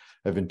 and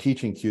I've been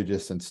teaching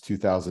QGIS since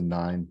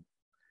 2009.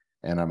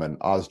 And I'm an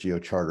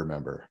OSGeo charter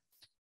member.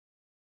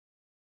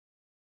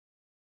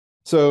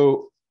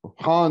 So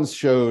Hans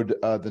showed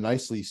the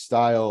nicely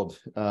styled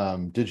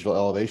digital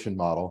elevation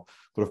model,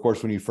 but of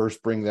course, when you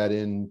first bring that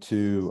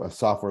into a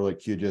software like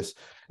QGIS,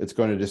 it's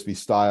going to just be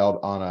styled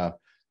on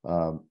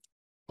a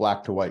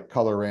black to white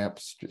color ramp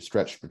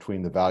stretched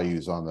between the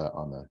values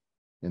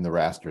in the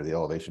raster, the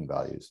elevation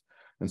values.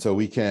 And so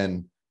we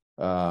can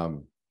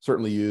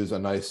certainly use a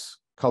nice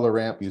color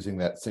ramp using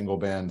that single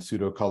band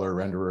pseudo color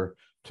renderer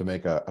to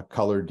make a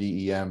color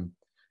DEM.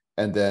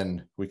 And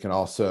then we can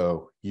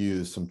also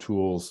use some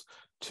tools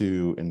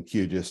in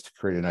QGIS to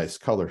create a nice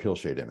color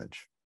hillshade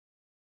image.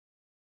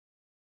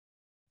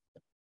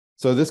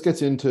 So this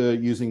gets into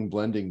using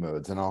blending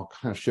modes, and I'll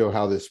kind of show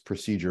how this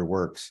procedure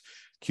works.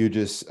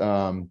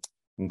 QGIS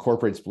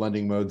incorporates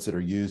blending modes that are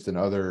used in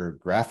other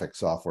graphic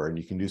software, and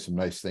you can do some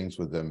nice things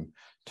with them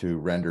to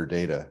render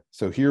data.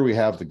 So here we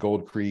have the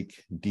Gold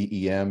Creek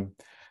DEM,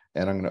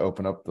 and I'm going to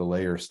open up the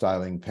layer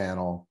styling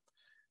panel.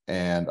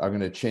 And I'm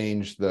going to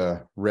change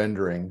the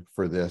rendering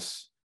for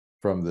this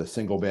from the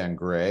single band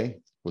gray,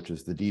 which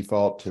is the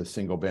default, to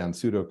single band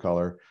pseudo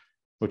color,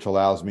 which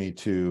allows me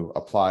to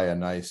apply a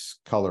nice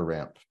color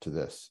ramp to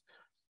this.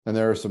 And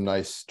there are some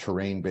nice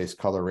terrain-based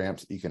color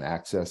ramps that you can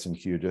access in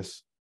QGIS.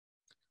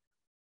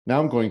 Now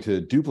I'm going to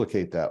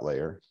duplicate that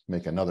layer,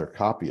 make another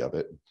copy of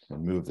it,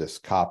 and move this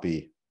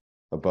copy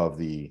above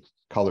the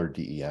color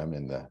DEM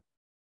in the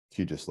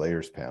QGIS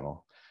layers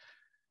panel.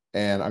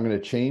 And I'm going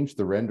to change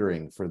the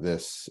rendering for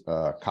this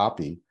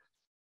copy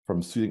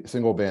from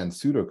single band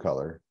pseudo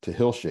color to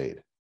hillshade.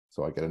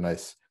 So I get a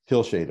nice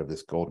hillshade of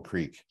this Gold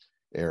Creek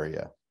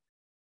area.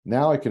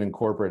 Now I can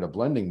incorporate a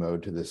blending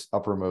mode to this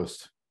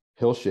uppermost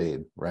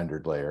hillshade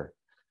rendered layer.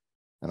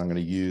 And I'm going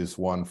to use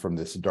one from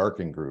this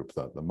darken group,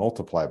 the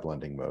multiply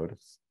blending mode.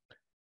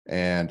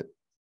 And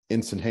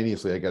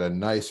instantaneously, I get a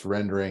nice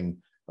rendering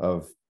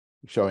of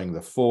showing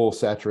the full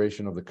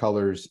saturation of the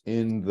colors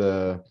in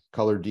the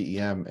color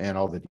DEM and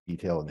all the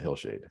detail in the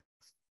hillshade.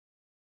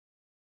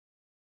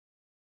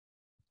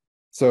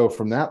 So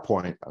from that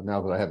point, now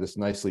that I have this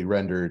nicely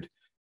rendered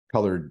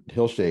colored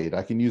hillshade,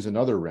 I can use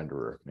another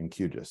renderer in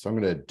QGIS. So I'm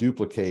going to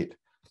duplicate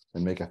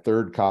and make a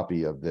third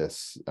copy of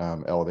this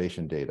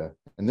elevation data.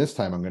 And this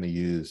time I'm going to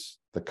use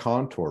the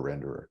contour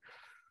renderer.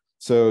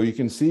 So you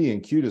can see in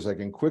QGIS, I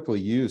can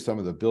quickly use some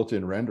of the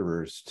built-in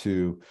renderers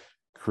to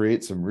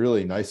create some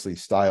really nicely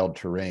styled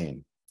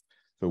terrain.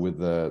 So with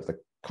the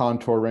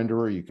contour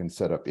renderer, you can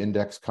set up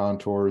index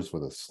contours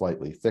with a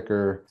slightly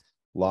thicker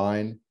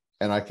line.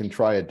 And I can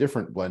try a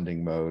different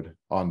blending mode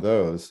on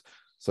those,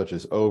 such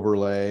as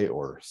overlay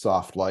or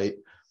soft light,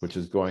 which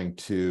is going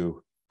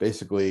to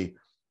basically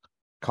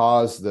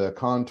cause the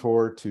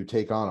contour to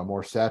take on a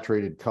more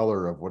saturated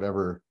color of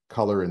whatever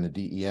color in the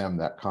DEM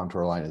that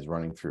contour line is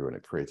running through, and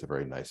it creates a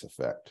very nice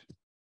effect.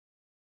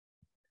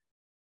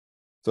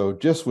 So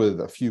just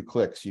with a few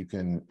clicks, you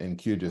can, in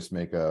QGIS,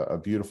 make a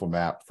beautiful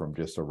map from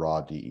just a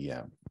raw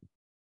DEM.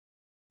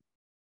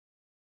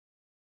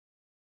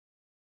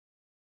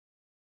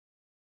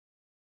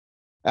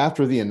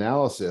 After the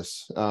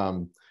analysis,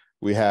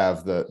 we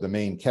have the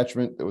main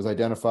catchment that was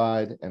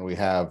identified, and we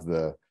have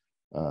the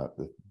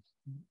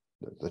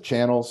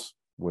channels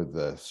with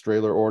the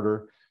Strahler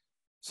order.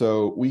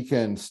 So we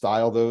can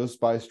style those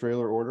by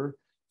Strehler order.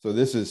 So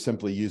this is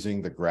simply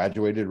using the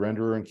graduated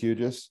renderer in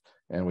QGIS,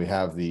 and we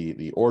have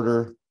the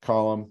order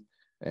column,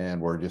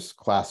 and we're just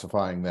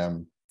classifying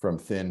them from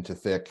thin to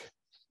thick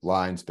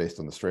lines based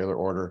on the Strehler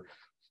order.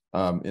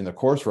 In the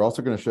course, we're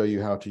also going to show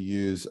you how to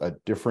use a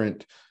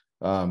different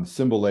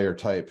symbol layer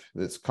type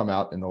that's come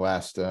out in the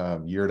last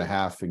year and a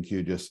half in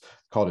QGIS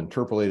called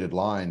interpolated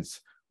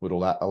lines, would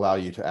allow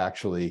you to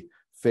actually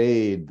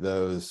fade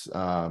those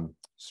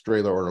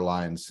Strehler order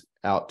lines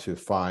out to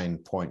fine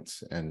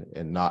points and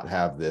not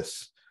have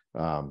this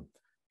kind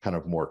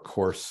of more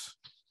coarse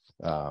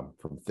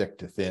from thick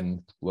to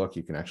thin look.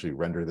 You can actually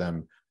render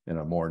them in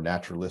a more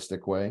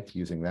naturalistic way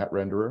using that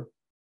renderer.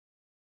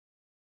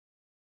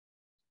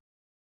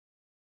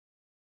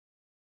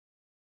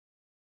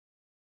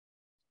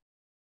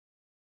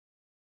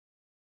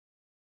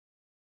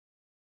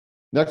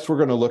 Next, we're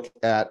going to look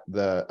at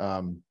the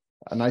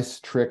a nice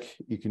trick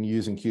you can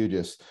use in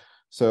QGIS.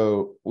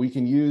 So we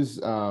can use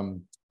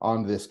on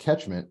this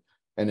catchment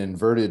an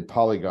inverted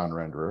polygon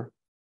renderer.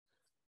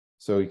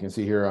 So you can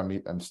see here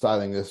I'm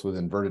styling this with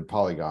inverted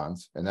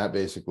polygons, and that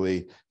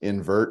basically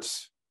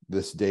inverts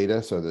this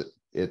data so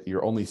that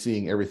you're only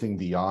seeing everything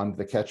beyond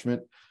the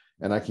catchment.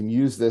 And I can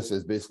use this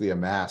as basically a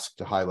mask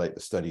to highlight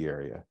the study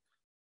area.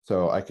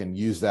 So I can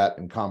use that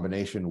in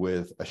combination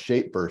with a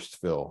shape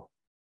burst fill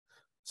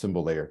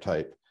symbol layer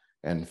type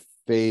and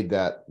fade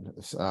that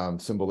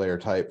symbol layer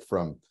type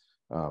from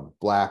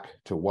black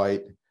to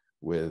white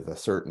with a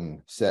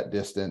certain set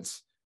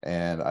distance.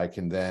 And I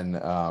can then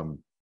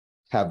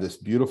have this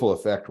beautiful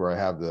effect where I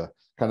have the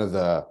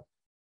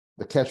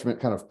catchment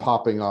kind of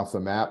popping off the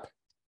map.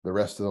 The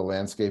rest of the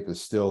landscape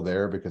is still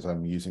there because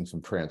I'm using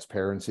some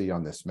transparency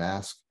on this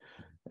mask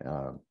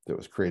that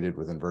was created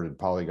with inverted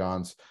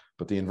polygons.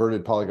 But the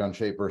inverted polygon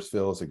shape burst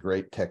fill is a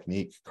great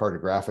technique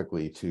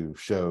cartographically to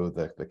show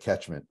the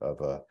catchment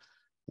of a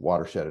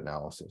watershed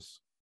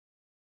analysis.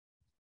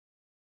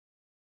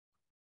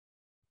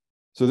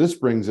 So this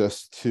brings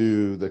us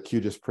to the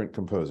QGIS Print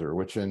Composer,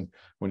 which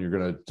when you're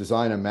going to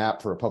design a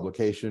map for a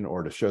publication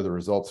or to show the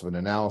results of an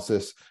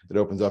analysis, it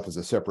opens up as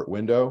a separate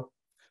window.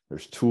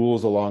 There's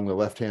tools along the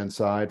left-hand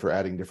side for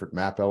adding different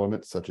map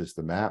elements, such as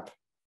the map,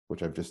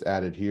 which I've just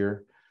added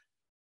here.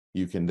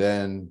 You can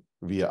then,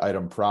 via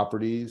item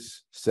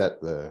properties, set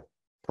the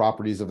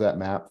properties of that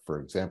map, for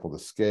example, the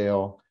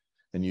scale,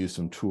 and use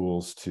some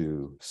tools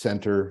to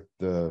center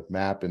the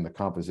map in the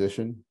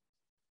composition.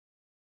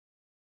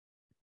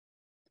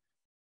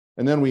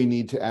 And then we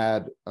need to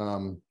add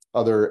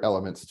other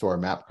elements to our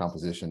map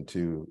composition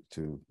to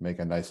make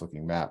a nice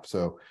looking map.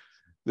 So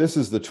this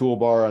is the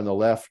toolbar on the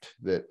left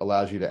that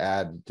allows you to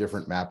add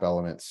different map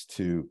elements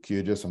to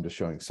QGIS. I'm just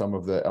showing some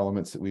of the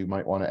elements that we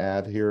might want to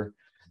add here.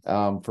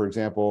 For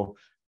example,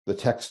 the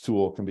text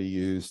tool can be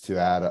used to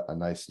add a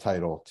nice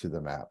title to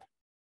the map.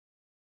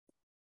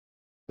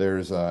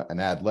 There's an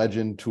add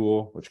legend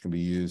tool, which can be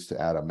used to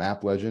add a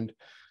map legend.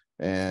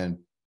 And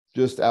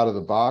just out of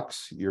the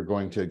box, you're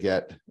going to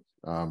get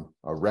a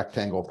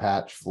rectangle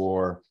patch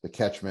for the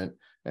catchment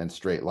and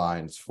straight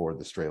lines for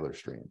the Strehler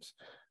streams.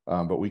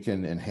 But we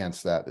can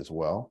enhance that as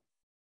well.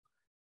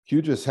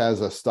 QGIS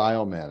has a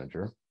style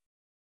manager,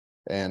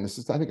 and this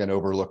is, I think, an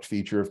overlooked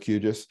feature of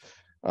QGIS.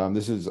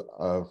 This is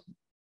a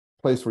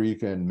place where you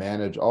can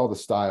manage all the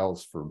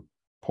styles for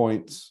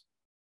points,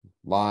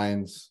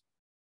 lines,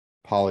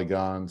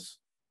 polygons,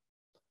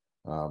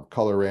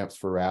 color ramps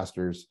for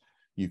rasters.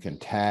 You can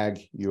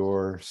tag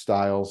your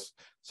styles.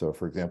 So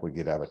for example, you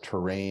could have a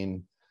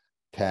terrain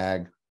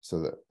tag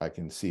so that I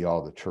can see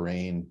all the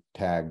terrain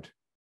tagged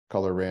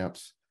color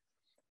ramps.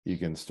 You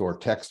can store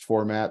text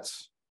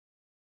formats,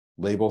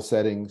 label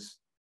settings,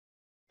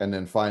 and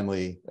then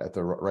finally at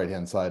the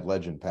right-hand side,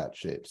 legend patch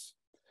shapes.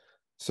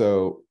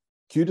 So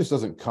QGIS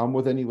doesn't come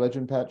with any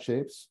legend patch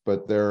shapes,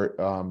 but there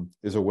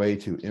is a way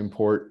to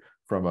import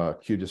from a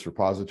QGIS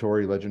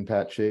repository legend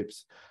patch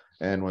shapes.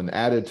 And when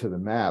added to the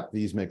map,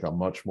 these make a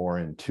much more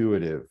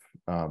intuitive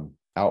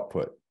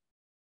output.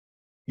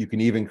 You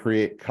can even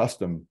create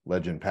custom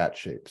legend patch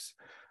shapes,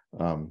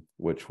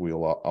 which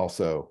we'll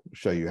also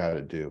show you how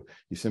to do.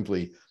 You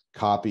simply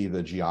copy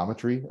the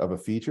geometry of a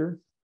feature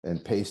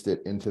and paste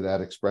it into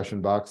that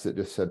expression box that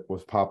just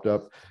was popped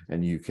up,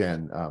 and you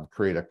can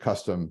create a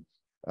custom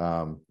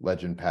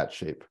legend patch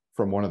shape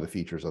from one of the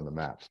features on the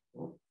map.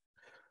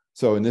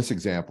 So in this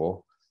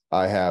example,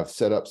 I have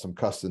set up some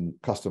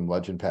custom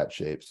legend patch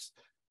shapes,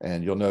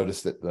 and you'll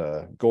notice that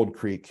the Gold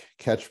Creek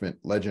catchment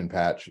legend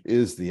patch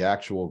is the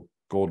actual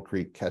Gold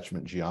Creek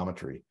catchment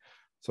geometry.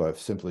 So I've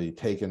simply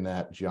taken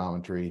that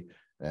geometry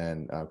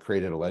and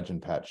created a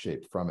legend patch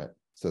shape from it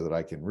so that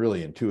I can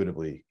really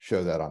intuitively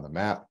show that on the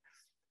map,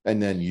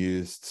 and then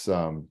used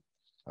some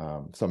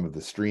of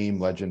the stream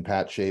legend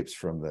patch shapes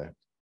from the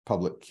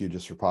public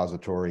QGIS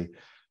repository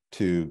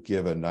to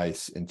give a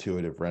nice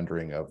intuitive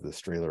rendering of the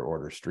Strehler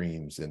order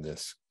streams in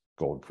this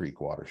Gold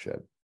Creek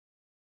watershed.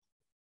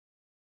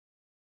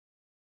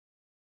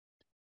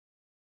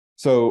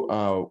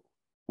 So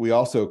we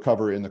also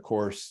cover in the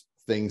course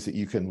things that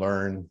you can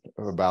learn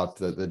about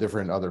the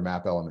different other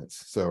map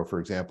elements. So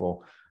for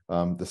example,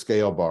 the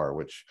scale bar,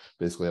 which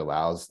basically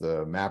allows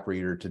the map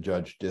reader to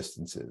judge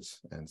distances.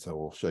 And so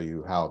we'll show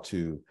you how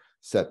to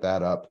set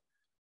that up.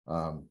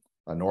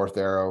 A north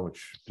arrow,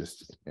 which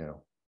just,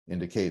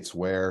 indicates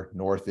where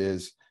north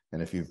is.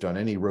 And if you've done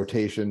any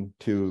rotation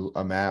to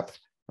a map,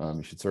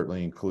 you should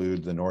certainly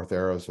include the north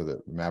arrow so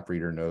that the map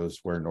reader knows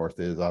where north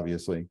is,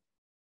 obviously.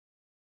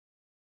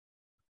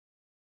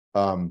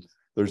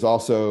 There's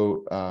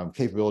also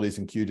capabilities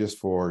in QGIS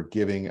for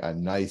giving a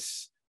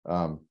nice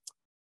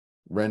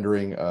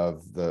rendering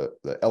of the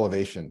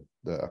elevation,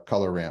 the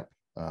color ramp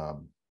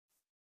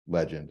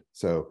legend.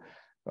 So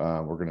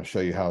we're going to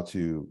show you how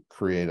to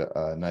create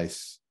a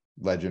nice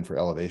legend for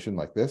elevation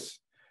like this.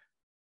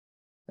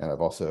 And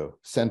I've also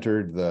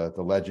centered the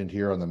legend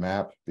here on the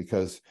map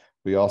because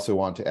we also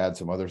want to add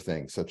some other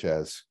things such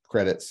as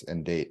credits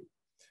and date.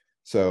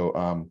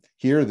 So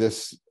here,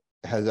 this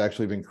has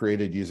actually been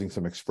created using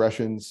some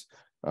expressions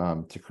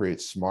to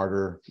create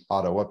smarter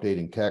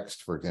auto-updating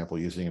text. For example,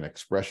 using an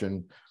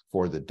expression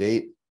for the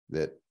date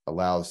that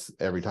allows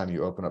every time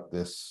you open up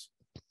this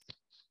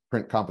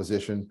print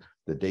composition,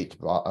 the date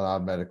to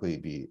automatically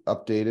be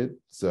updated.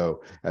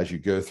 So as you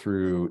go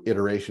through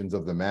iterations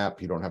of the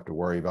map, you don't have to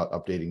worry about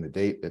updating the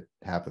date. It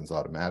happens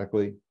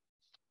automatically.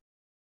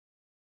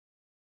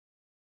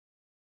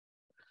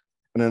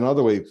 And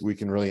another way we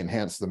can really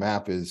enhance the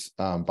map is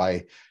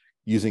by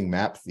using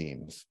map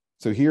themes.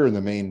 So here in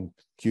the main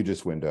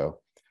QGIS window,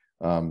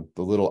 the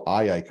little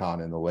eye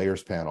icon in the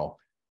layers panel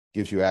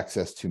gives you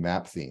access to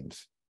map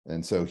themes.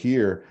 And so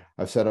here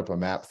I've set up a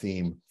map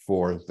theme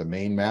for the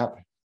main map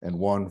and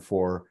one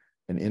for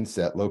an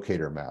inset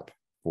locator map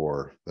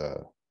for the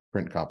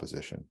print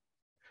composition.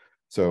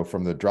 So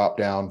from the drop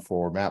down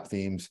for map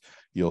themes,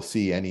 you'll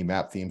see any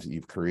map themes that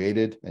you've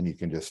created, and you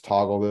can just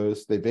toggle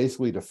those. They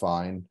basically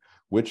define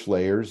which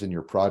layers in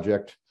your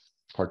project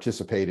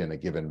participate in a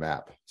given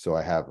map. So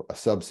I have a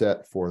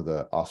subset for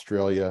the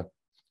Australia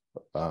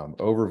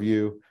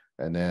overview,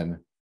 and then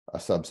a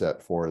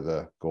subset for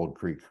the Gold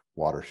Creek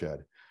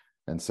watershed.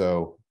 And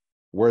so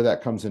where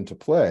that comes into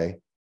play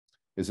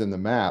is in the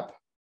map.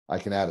 I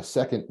can add a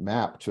second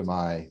map to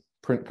my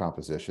print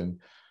composition,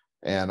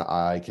 and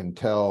I can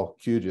tell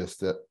QGIS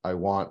that I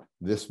want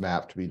this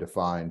map to be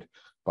defined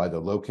by the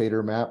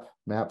locator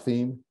map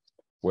theme,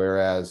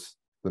 whereas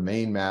the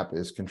main map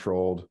is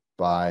controlled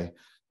by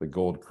the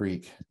Gold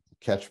Creek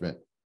catchment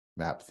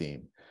map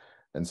theme.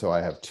 And so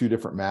I have two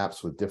different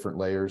maps with different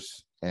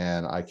layers,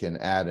 and I can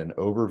add an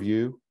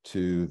overview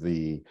to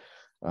the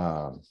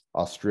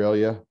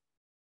Australia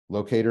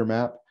locator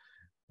map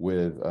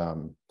with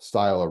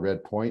style a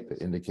red point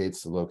that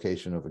indicates the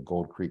location of the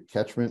Gold Creek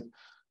catchment.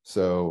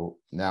 So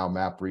now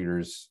map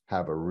readers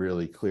have a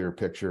really clear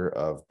picture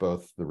of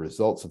both the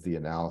results of the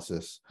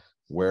analysis,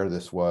 where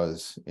this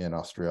was in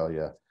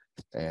Australia,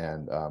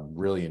 and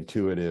really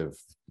intuitive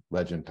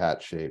legend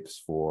patch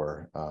shapes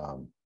for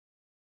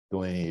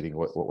delineating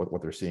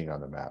what they're seeing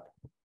on the map.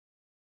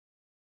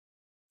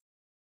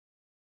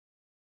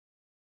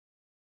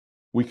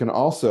 We can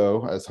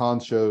also, as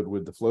Hans showed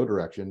with the flow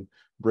direction,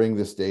 bring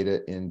this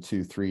data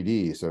into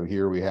 3D. So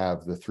here we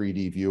have the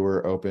 3D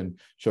viewer open,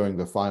 showing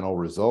the final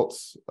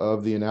results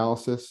of the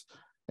analysis.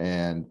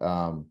 And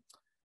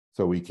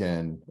so we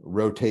can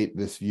rotate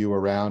this view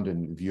around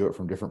and view it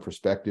from different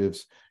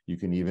perspectives. You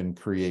can even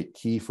create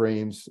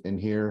keyframes in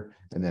here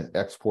and then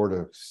export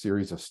a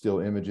series of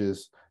still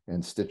images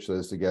and stitch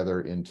those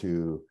together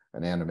into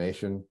an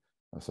animation,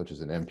 such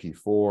as an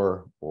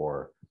MP4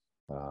 or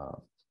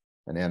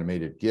an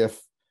animated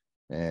GIF.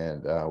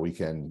 And we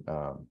can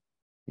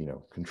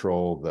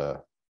control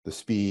the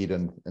speed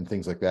and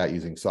things like that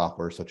using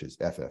software such as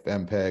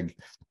FFmpeg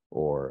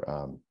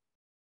or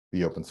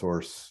the open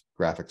source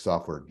graphic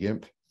software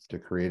GIMP to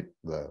create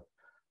the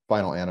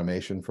final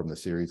animation from the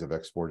series of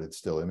exported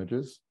still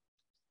images.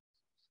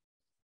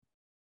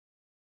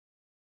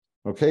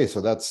 Okay, so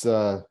that's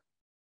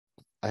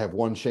I have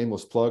one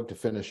shameless plug to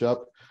finish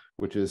up,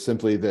 which is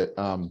simply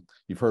that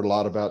you've heard a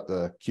lot about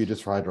the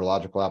QGIS for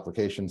Hydrological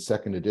Applications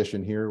second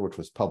edition here, which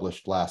was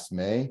published last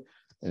May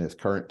and is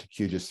current to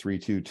QGIS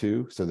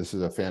 3.2.2. So this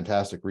is a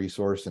fantastic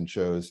resource and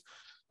shows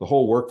the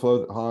whole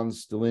workflow that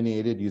Hans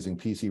delineated using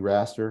PC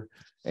raster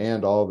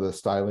and all the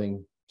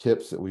styling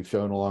tips that we've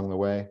shown along the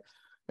way.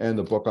 And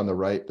the book on the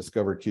right,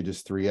 Discover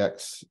QGIS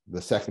 3X,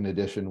 the second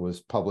edition, was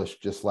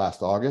published just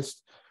last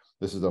August.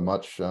 This is a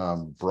much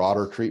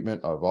broader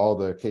treatment of all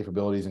the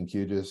capabilities in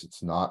QGIS.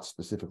 It's not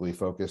specifically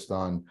focused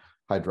on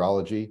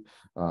hydrology,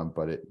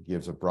 but it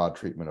gives a broad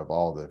treatment of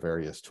all the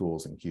various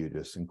tools in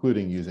QGIS,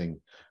 including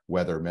using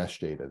weather mesh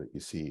data that you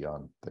see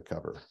on the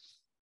cover.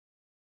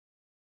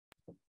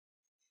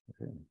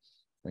 Okay.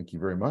 Thank you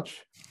very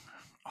much.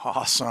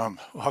 Awesome.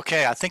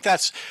 Okay, I think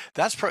that's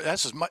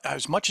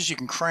as much as you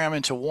can cram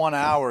into 1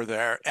 hour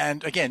there.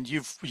 And again,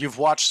 you've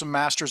watched some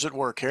masters at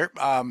work here.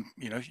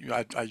 You know,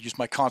 I use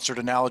my concert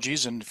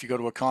analogies, and if you go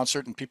to a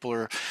concert and people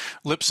are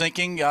lip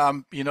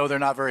syncing, you know they're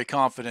not very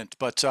confident.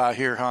 But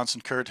here, Hans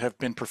and Kurt have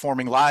been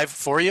performing live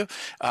for you.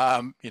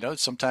 You know,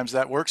 sometimes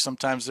that works.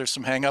 Sometimes there's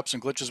some hang-ups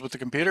and glitches with the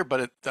computer,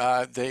 but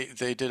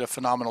they did a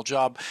phenomenal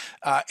job.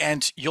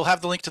 And you'll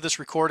have the link to this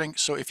recording.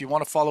 So if you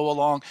want to follow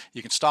along,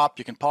 you can stop,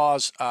 you can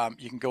pause,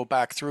 you can go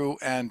back through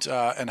and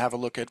have a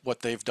look at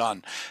what they've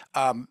done.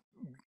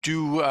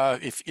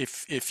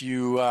 If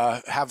you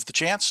have the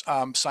chance,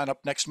 sign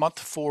up next month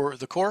for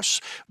the course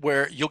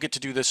where you'll get to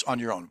do this on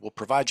your own. We'll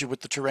provide you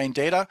with the terrain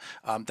data.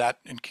 In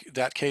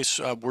that case,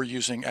 we're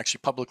using actually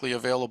publicly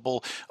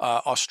available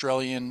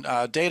Australian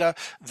data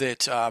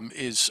that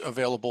is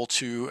available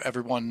to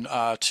everyone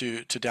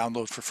to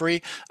download for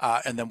free,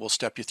 and then we'll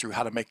step you through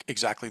how to make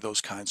exactly those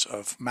kinds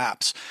of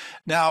maps.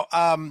 Now,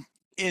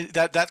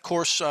 that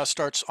course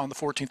starts on the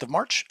 14th of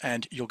March,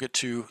 and you'll get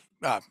to,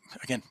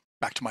 again,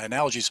 back to my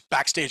analogies,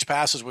 backstage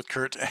passes with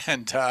Kurt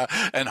and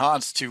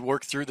Hans to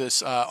work through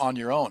this on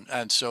your own.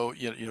 And so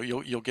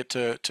you'll get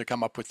to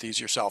come up with these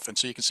yourself. And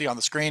so you can see on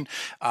the screen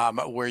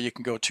where you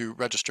can go to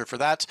register for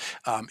that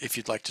if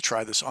you'd like to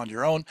try this on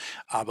your own.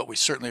 But we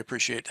certainly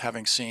appreciate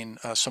having seen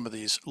some of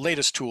these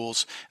latest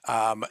tools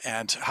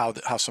and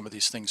how some of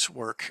these things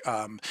work,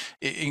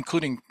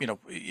 including, you know,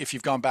 if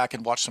you've gone back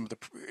and watched some of the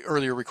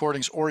earlier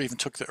recordings or even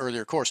took the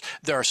earlier course,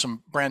 there are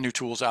some brand new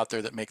tools out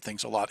there that make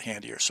things a lot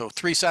handier. So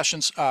 3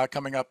 sessions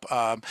coming up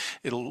a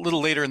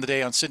little later in the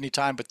day on Sydney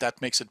time, but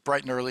that makes it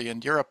bright and early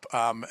in Europe.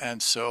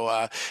 And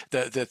so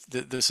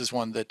this is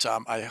one that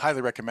I highly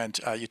recommend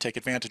you take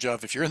advantage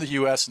of. If you're in the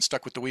US and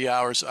stuck with the wee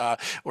hours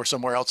or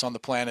somewhere else on the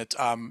planet,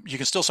 you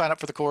can still sign up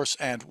for the course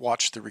and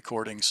watch the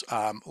recordings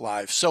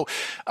live. So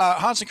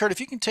Hans and Kurt, if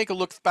you can take a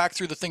look back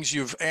through the things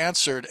you've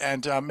answered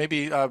and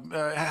maybe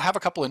have a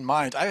couple in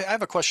mind. I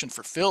have a question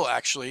for Phil,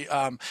 actually.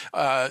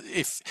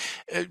 If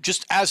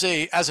just as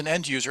an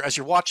end user, as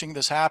you're watching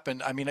this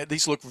happen, I mean,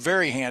 these look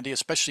very handy,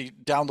 especially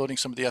downloading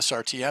some of the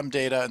SRTM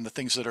data and the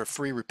things that are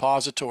free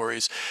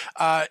repositories.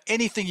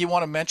 Anything you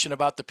want to mention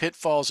about the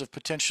pitfalls of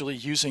potentially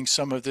using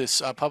some of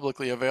this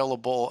publicly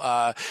available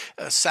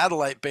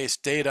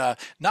satellite-based data,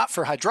 not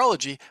for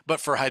hydrology, but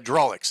for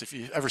hydraulics? If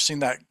you've ever seen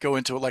that go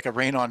into like a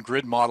rain-on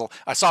grid model,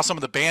 I saw some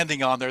of the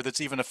banding on there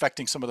that's even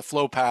affecting some of the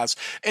flow paths.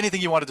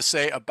 Anything you wanted to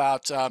say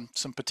about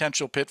some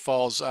potential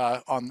pitfalls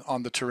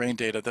on the terrain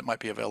data that might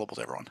be available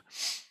to everyone?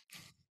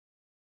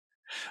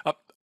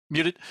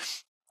 Muted.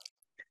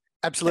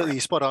 Absolutely, you're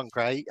spot on,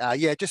 Gray.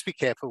 Yeah, just be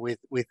careful with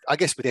I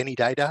guess with any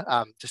data,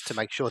 just to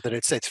make sure that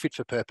it's fit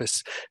for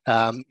purpose.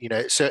 You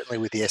know, certainly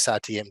with the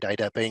SRTM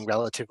data being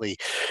relatively,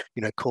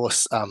 you know,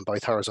 coarse,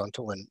 both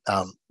horizontal and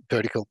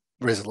vertical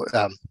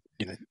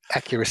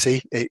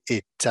accuracy,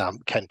 it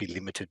can be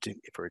limited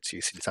for its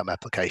use in some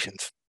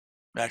applications.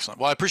 Excellent.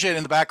 Well, I appreciate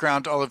in the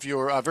background all of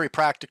your very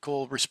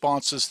practical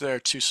responses there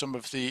to some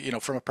of the, you know,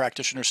 from a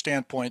practitioner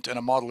standpoint and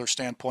a modeler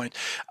standpoint.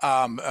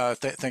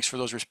 Thanks for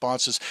those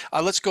responses.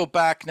 Let's go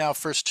back now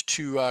first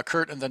to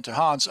Kurt and then to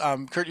Hans.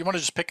 Kurt, you want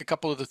to just pick a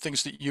couple of the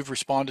things that you've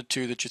responded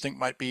to that you think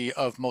might be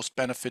of most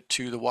benefit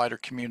to the wider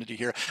community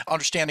here,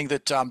 understanding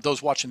that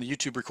those watching the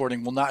YouTube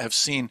recording will not have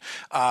seen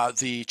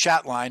the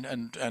chat line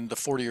and the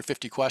 40 or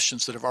 50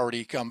 questions that have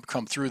already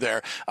come through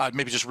there.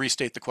 Maybe just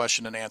restate the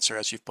question and answer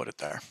as you've put it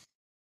there.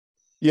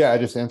 Yeah, I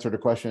just answered a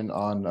question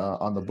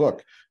on the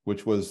book,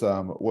 which was,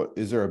 what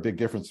is there a big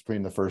difference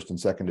between the first and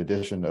second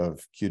edition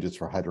of QGIS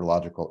for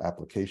hydrological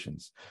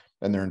applications?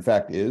 And there, in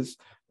fact, is.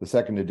 The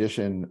second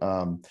edition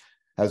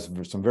has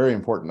some very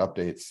important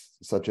updates,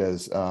 such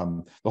as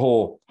the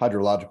whole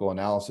hydrological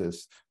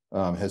analysis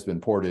has been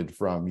ported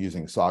from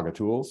using Saga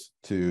tools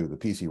to the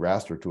PC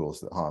raster tools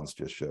that Hans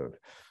just showed.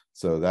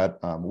 So that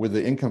with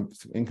the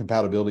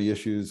incompatibility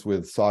issues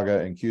with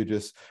Saga and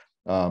QGIS,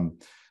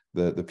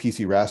 the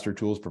PC raster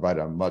tools provide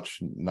a much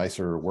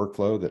nicer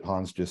workflow that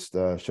Hans just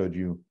showed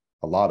you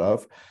a lot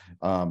of.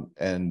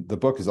 And the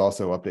book is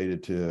also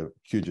updated to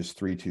QGIS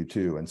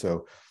 3.2.2. And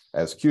so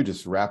as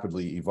QGIS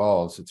rapidly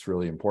evolves, it's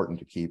really important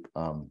to keep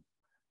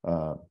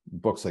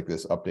books like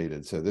this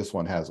updated. So this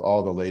one has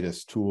all the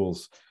latest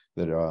tools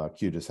that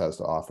QGIS has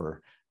to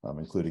offer,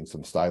 including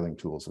some styling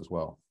tools as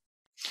well.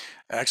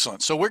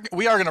 Excellent. So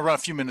we are going to run a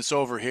few minutes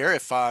over here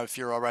if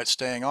you're all right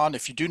staying on.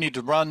 If you do need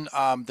to run,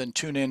 then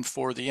tune in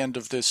for the end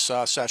of this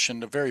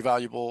session. A very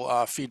valuable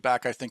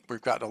feedback. I think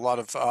we've got a lot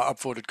of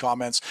upvoted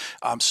comments.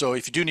 So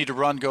if you do need to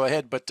run, go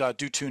ahead, but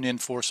do tune in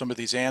for some of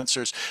these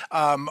answers.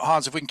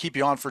 Hans, if we can keep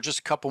you on for just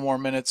a couple more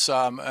minutes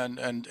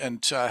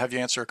and have you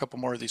answer a couple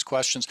more of these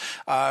questions,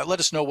 let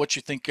us know what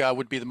you think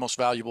would be the most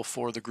valuable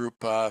for the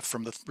group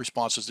from the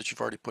responses that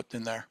you've already put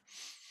in there.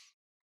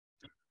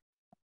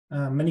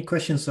 Many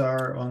questions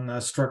are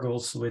on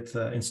struggles with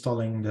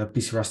installing the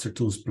PC Raster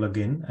Tools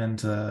plugin,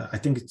 and I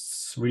think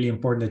it's really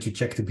important that you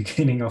check the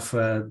beginning of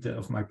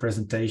my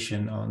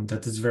presentation on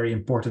that. It's very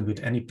important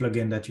with any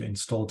plugin that you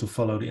install to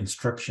follow the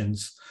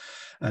instructions.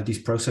 these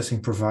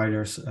processing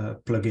providers,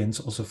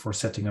 plugins also for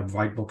setting up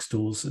white box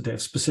tools. They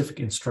have specific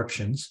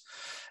instructions.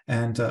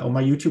 And on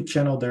my YouTube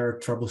channel, there are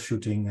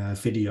troubleshooting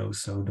videos.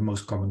 So the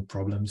most common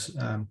problems.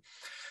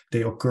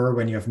 They occur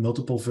when you have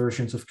multiple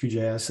versions of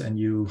QGIS and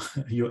you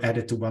add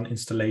it to one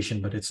installation,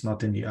 but it's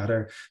not in the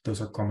other. Those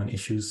are common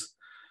issues.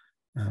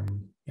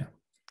 Yeah.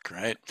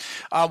 Great.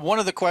 One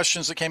of the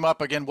questions that came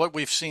up, again, what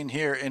we've seen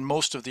here in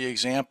most of the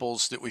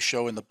examples that we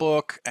show in the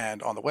book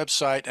and on the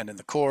website and in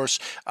the course,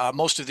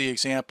 most of the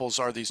examples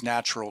are these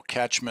natural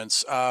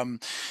catchments.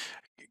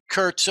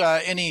 Kurt,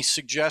 any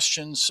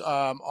suggestions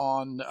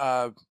on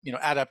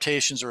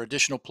adaptations or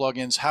additional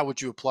plugins? How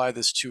would you apply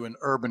this to an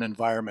urban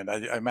environment?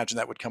 I imagine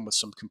that would come with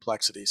some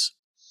complexities.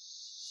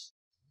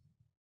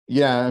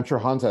 Yeah, I'm sure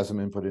Hans has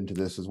some input into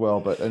this as well.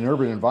 But an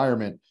urban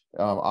environment,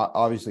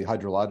 obviously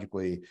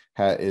hydrologically,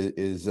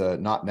 is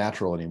not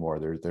natural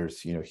anymore.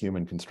 There's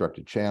human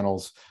constructed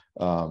channels.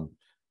 The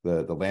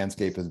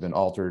landscape has been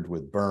altered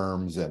with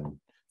berms and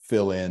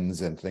fill-ins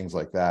and things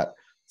like that.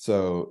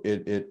 So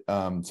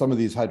some of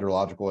these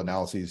hydrological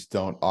analyses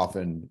don't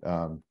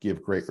often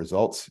give great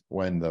results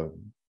when the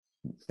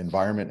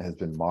environment has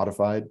been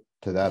modified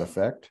to that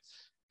effect.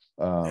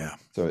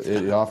 So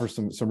it offers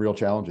some real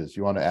challenges.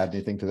 You want to add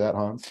anything to that,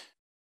 Hans?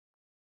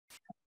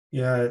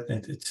 Yeah,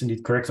 it's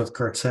indeed correct what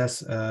Kurt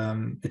says.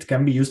 It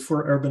can be used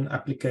for urban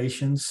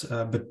applications,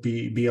 but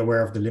be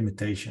aware of the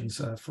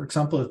limitations. For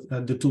example,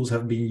 the tools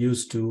have been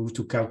used to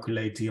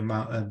calculate the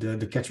amount,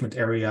 the catchment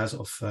areas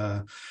of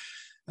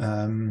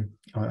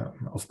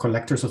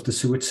collectors of the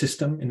sewage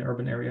system in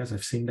urban areas.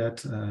 I've seen that,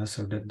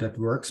 so that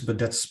works, but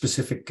that's a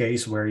specific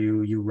case where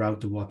you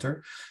route the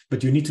water.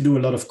 But you need to do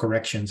a lot of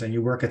corrections, and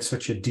you work at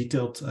such a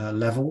detailed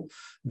level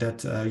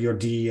that your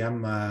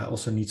DEM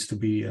also needs to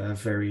be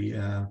very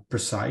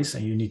precise,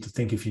 and you need to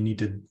think if you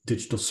need a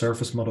digital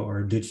surface model or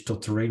a digital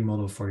terrain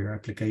model for your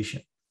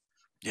application.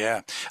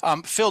 Yeah.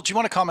 Phil, do you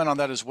want to comment on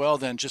that as well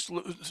then? Just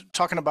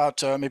talking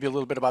about maybe a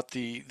little bit about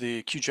the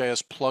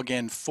QGIS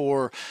plugin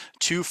for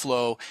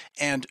TwoFlow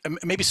and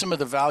maybe some of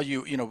the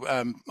value,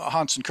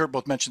 Hans and Kurt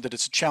both mentioned that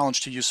it's a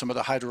challenge to use some of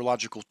the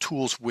hydrological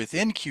tools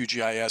within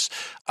QGIS,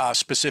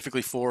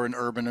 specifically for an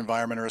urban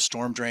environment or a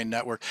storm drain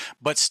network.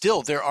 But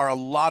still, there are a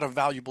lot of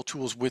valuable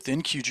tools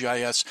within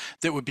QGIS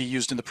that would be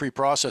used in the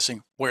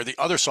pre-processing where the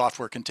other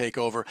software can take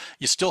over.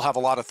 You still have a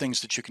lot of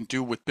things that you can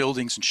do with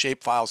buildings and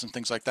shape files and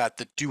things like that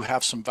that do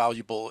have some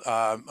valuable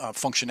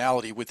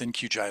functionality within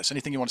QGIS.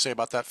 Anything you want to say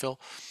about that, Phil?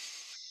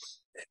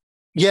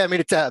 Yeah, I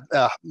mean, it's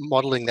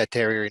modeling that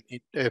area in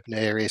urban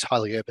areas,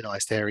 highly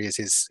urbanized areas,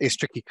 is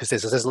tricky because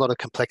there's a lot of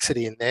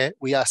complexity in there.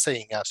 We are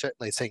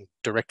certainly seeing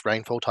direct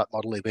rainfall type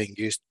modeling being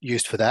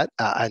used for that,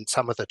 and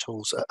some of the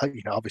tools,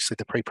 obviously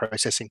the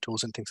pre-processing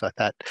tools and things like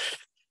that,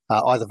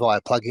 either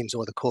via plugins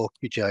or the core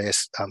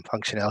QGIS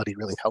functionality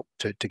really help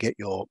to get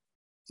your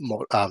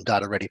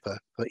data ready for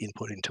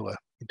input into a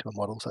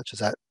model such as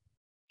that.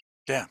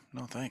 Yeah,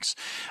 no, thanks.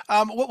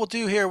 What we'll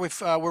do here,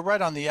 we're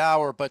right on the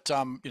hour, but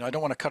I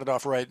don't want to cut it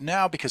off right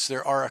now because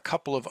there are a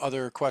couple of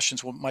other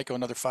questions. We might go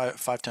another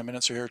 5-10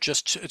 minutes here,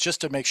 just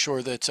to make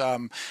sure that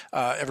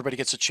everybody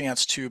gets a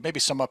chance to maybe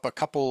sum up a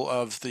couple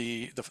of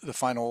the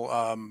final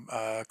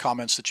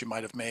comments that you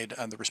might have made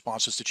and the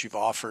responses that you've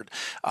offered.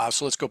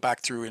 So let's go back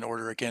through in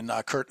order again.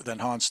 Kurt, then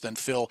Hans, then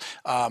Phil.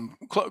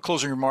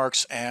 Closing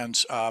remarks and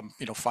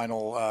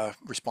final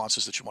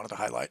responses that you wanted to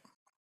highlight.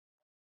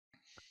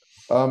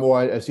 Well,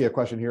 I see a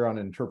question here on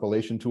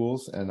interpolation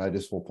tools, and I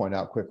just will point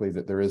out quickly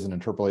that there is an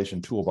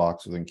interpolation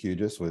toolbox within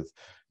QGIS with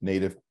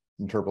native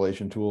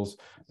interpolation tools.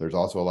 There's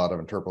also a lot of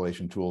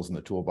interpolation tools in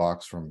the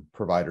toolbox from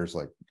providers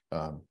like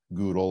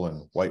Google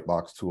and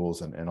Whitebox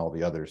tools and all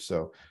the others.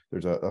 So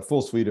there's a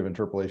full suite of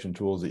interpolation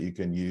tools that you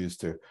can use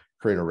to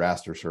create a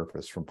raster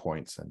surface from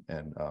points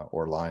and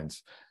or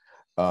lines.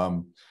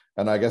 And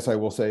I guess I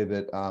will say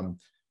that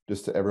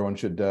just everyone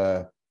should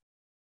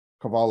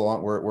follow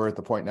on. We're at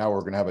the point now where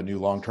we're going to have a new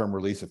long-term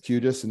release of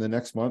QGIS in the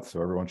next month.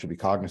 So everyone should be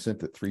cognizant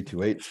that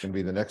 3.28 is going to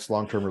be the next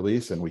long-term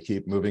release, and we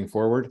keep moving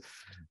forward.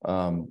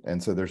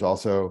 And so there's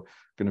also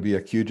going to be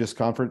a QGIS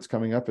conference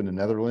coming up in the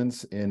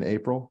Netherlands in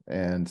April.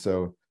 And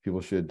so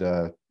people should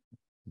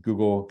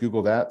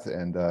Google that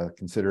and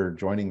consider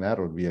joining that.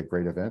 It would be a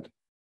great event.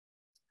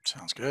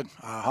 Sounds good.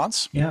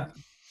 Hans? Yeah.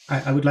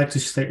 I would like to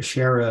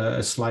share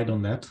a slide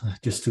on that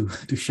just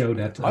to show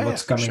that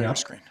what's coming up.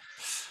 Screen.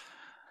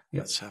 Yeah.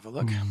 Let's have a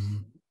look.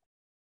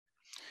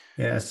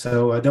 Yeah,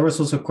 so there was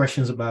also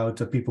questions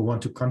about people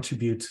want to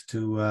contribute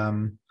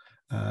to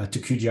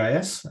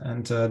QGIS,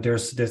 and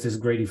there's this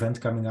great event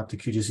coming up, the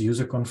QGIS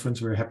User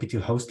Conference. We're happy to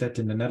host that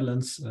in the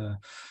Netherlands.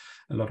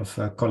 A lot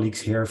of colleagues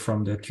here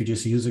from the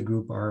QGIS user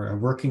group are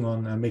working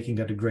on making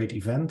that a great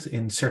event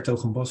in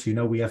 's-Hertogenbosch.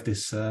 We have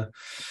this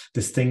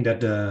thing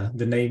that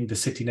the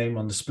city name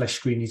on the splash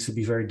screen needs to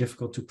be very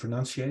difficult to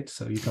pronunciate.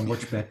 So you can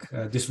watch back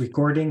this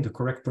recording. The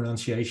correct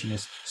pronunciation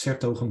is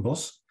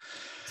 's-Hertogenbosch.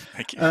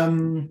 Thank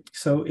you.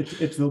 So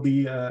it will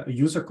be a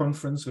user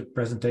conference with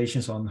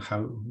presentations on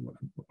how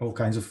all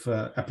kinds of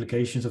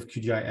applications of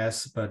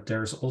QGIS, but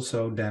there's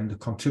also then the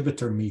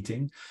contributor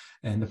meeting.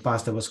 In the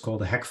past, that was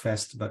called a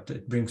Hackfest, but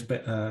it brings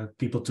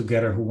people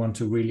together who want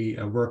to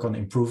really work on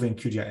improving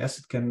QGIS.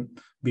 It can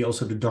be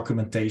also the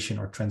documentation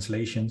or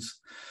translations.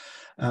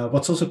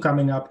 What's also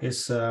coming up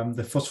is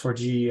the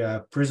Phosphor-G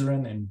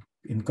Prizren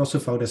in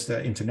Kosovo. That's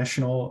the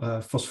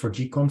international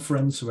Phosphor-G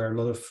conference, where a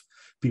lot of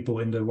people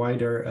in the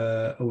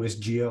wider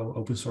OSGeo,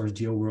 open source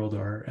geo world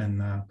are,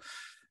 and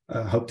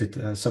hope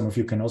that some of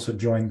you can also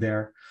join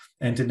there.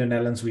 And in the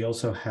Netherlands, we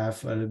also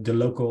have the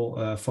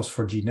local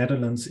Phosphor-G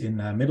Netherlands in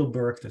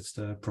Middelburg. That's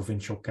the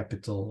provincial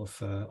capital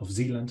of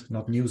Zealand,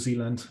 not New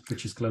Zealand,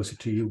 which is closer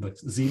to you, but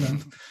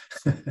Zealand.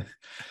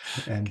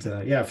 And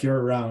yeah, if you're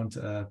around,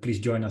 please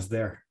join us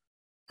there.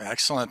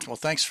 Excellent. Well,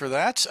 thanks for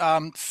that.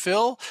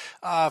 Phil,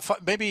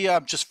 maybe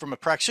just from a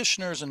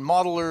practitioners and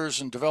modelers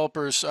and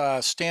developers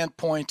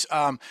standpoint,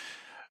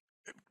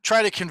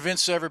 try to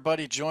convince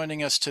everybody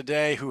joining us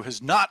today who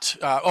has not,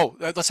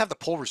 let's have the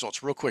poll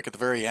results real quick at the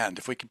very end.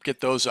 If we could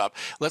get those up.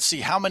 Let's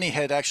see how many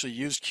had actually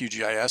used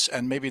QGIS,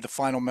 and maybe the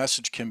final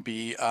message can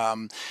be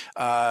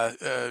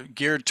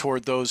geared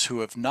toward those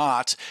who have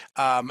not.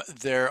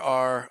 There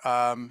are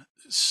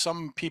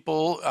some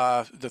people,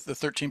 the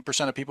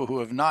 13% of people who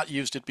have not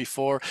used it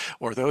before,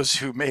 or those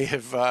who may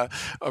have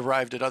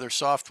arrived at other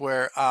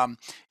software.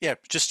 Yeah,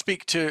 just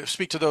speak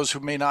to those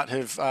who may not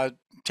have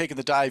taken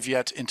the dive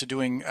yet into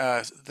doing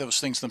those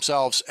things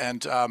themselves,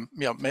 and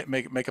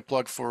make a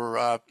plug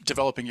for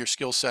developing your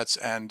skill sets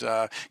and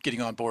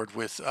getting on board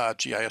with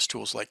GIS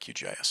tools like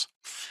QGIS.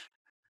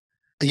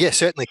 Yeah,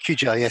 certainly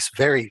QGIS,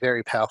 very,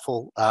 very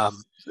powerful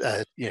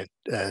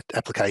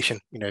application.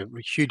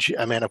 Huge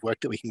amount of work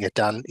that we can get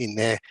done in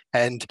there,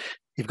 and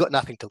you've got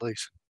nothing to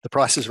lose. The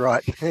price is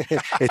right.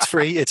 It's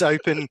free. It's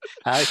open.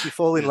 If you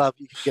fall in love,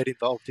 you can get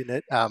involved in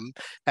it.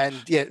 And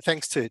yeah,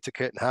 thanks to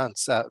Kurt and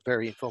Hans,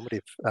 very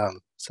informative.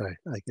 So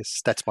I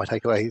guess that's my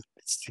takeaway.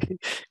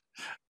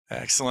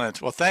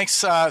 Excellent. Well,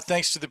 thanks to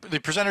the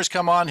presenters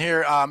come on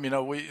here.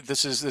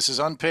 This is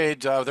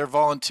unpaid. They're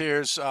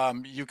volunteers.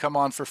 You come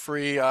on for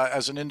free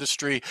as an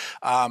industry,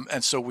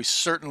 and so we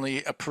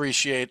certainly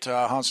appreciate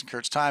Hans and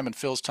Kurt's time and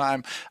Phil's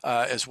time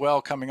as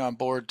well, coming on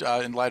board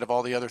in light of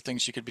all the other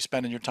things you could be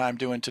spending your time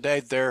doing today.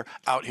 They're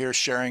out here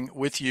sharing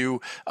with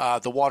you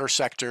the water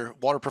sector,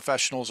 water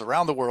professionals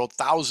around the world,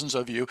 thousands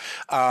of you,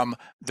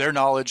 their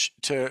knowledge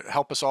to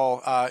help us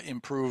all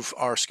improve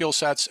our skill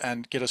sets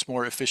and get us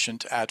more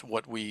efficient at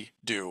what we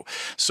do.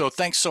 So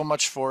thanks so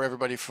much for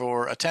everybody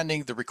for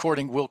attending. The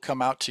recording will come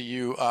out to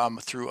you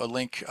through a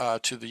link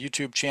to the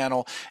YouTube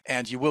channel,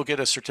 and you will get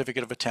a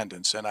certificate of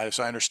attendance. And as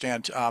I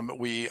understand,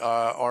 we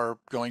are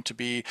going to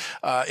be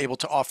able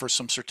to offer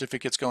some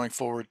certificates going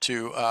forward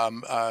to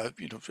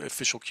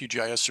official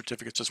QGIS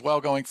certificates as well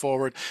going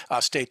forward.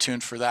 Stay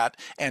tuned for that,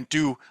 and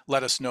do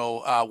let us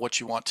know what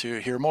you want to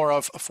hear more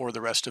of for the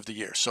rest of the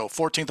year. So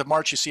 14th of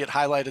March, you see it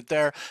highlighted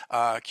there,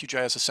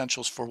 QGIS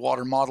Essentials for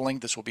Water Modeling.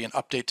 This will be an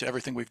update to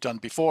everything we've done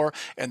before,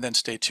 and then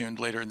stay tuned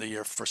later in the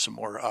year for some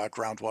more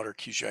groundwater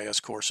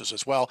QGIS courses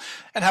as well,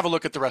 and have a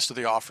look at the rest of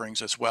the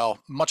offerings as well.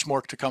 Much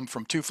more to come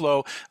from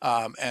Tuflo,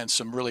 and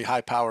some really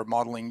high-powered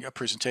modeling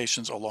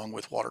presentations along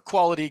with water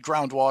quality,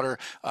 groundwater,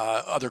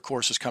 other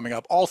courses coming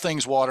up, all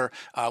things water.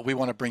 We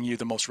want to bring you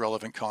the most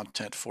relevant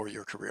content for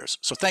your careers.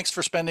 So thanks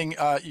for spending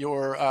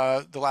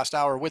the last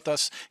hour with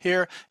us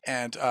here,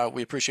 and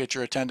we appreciate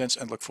your attendance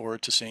and look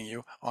forward to seeing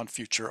you on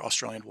future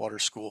Australian Water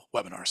School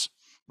webinars.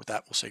 With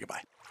that, we'll say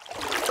goodbye.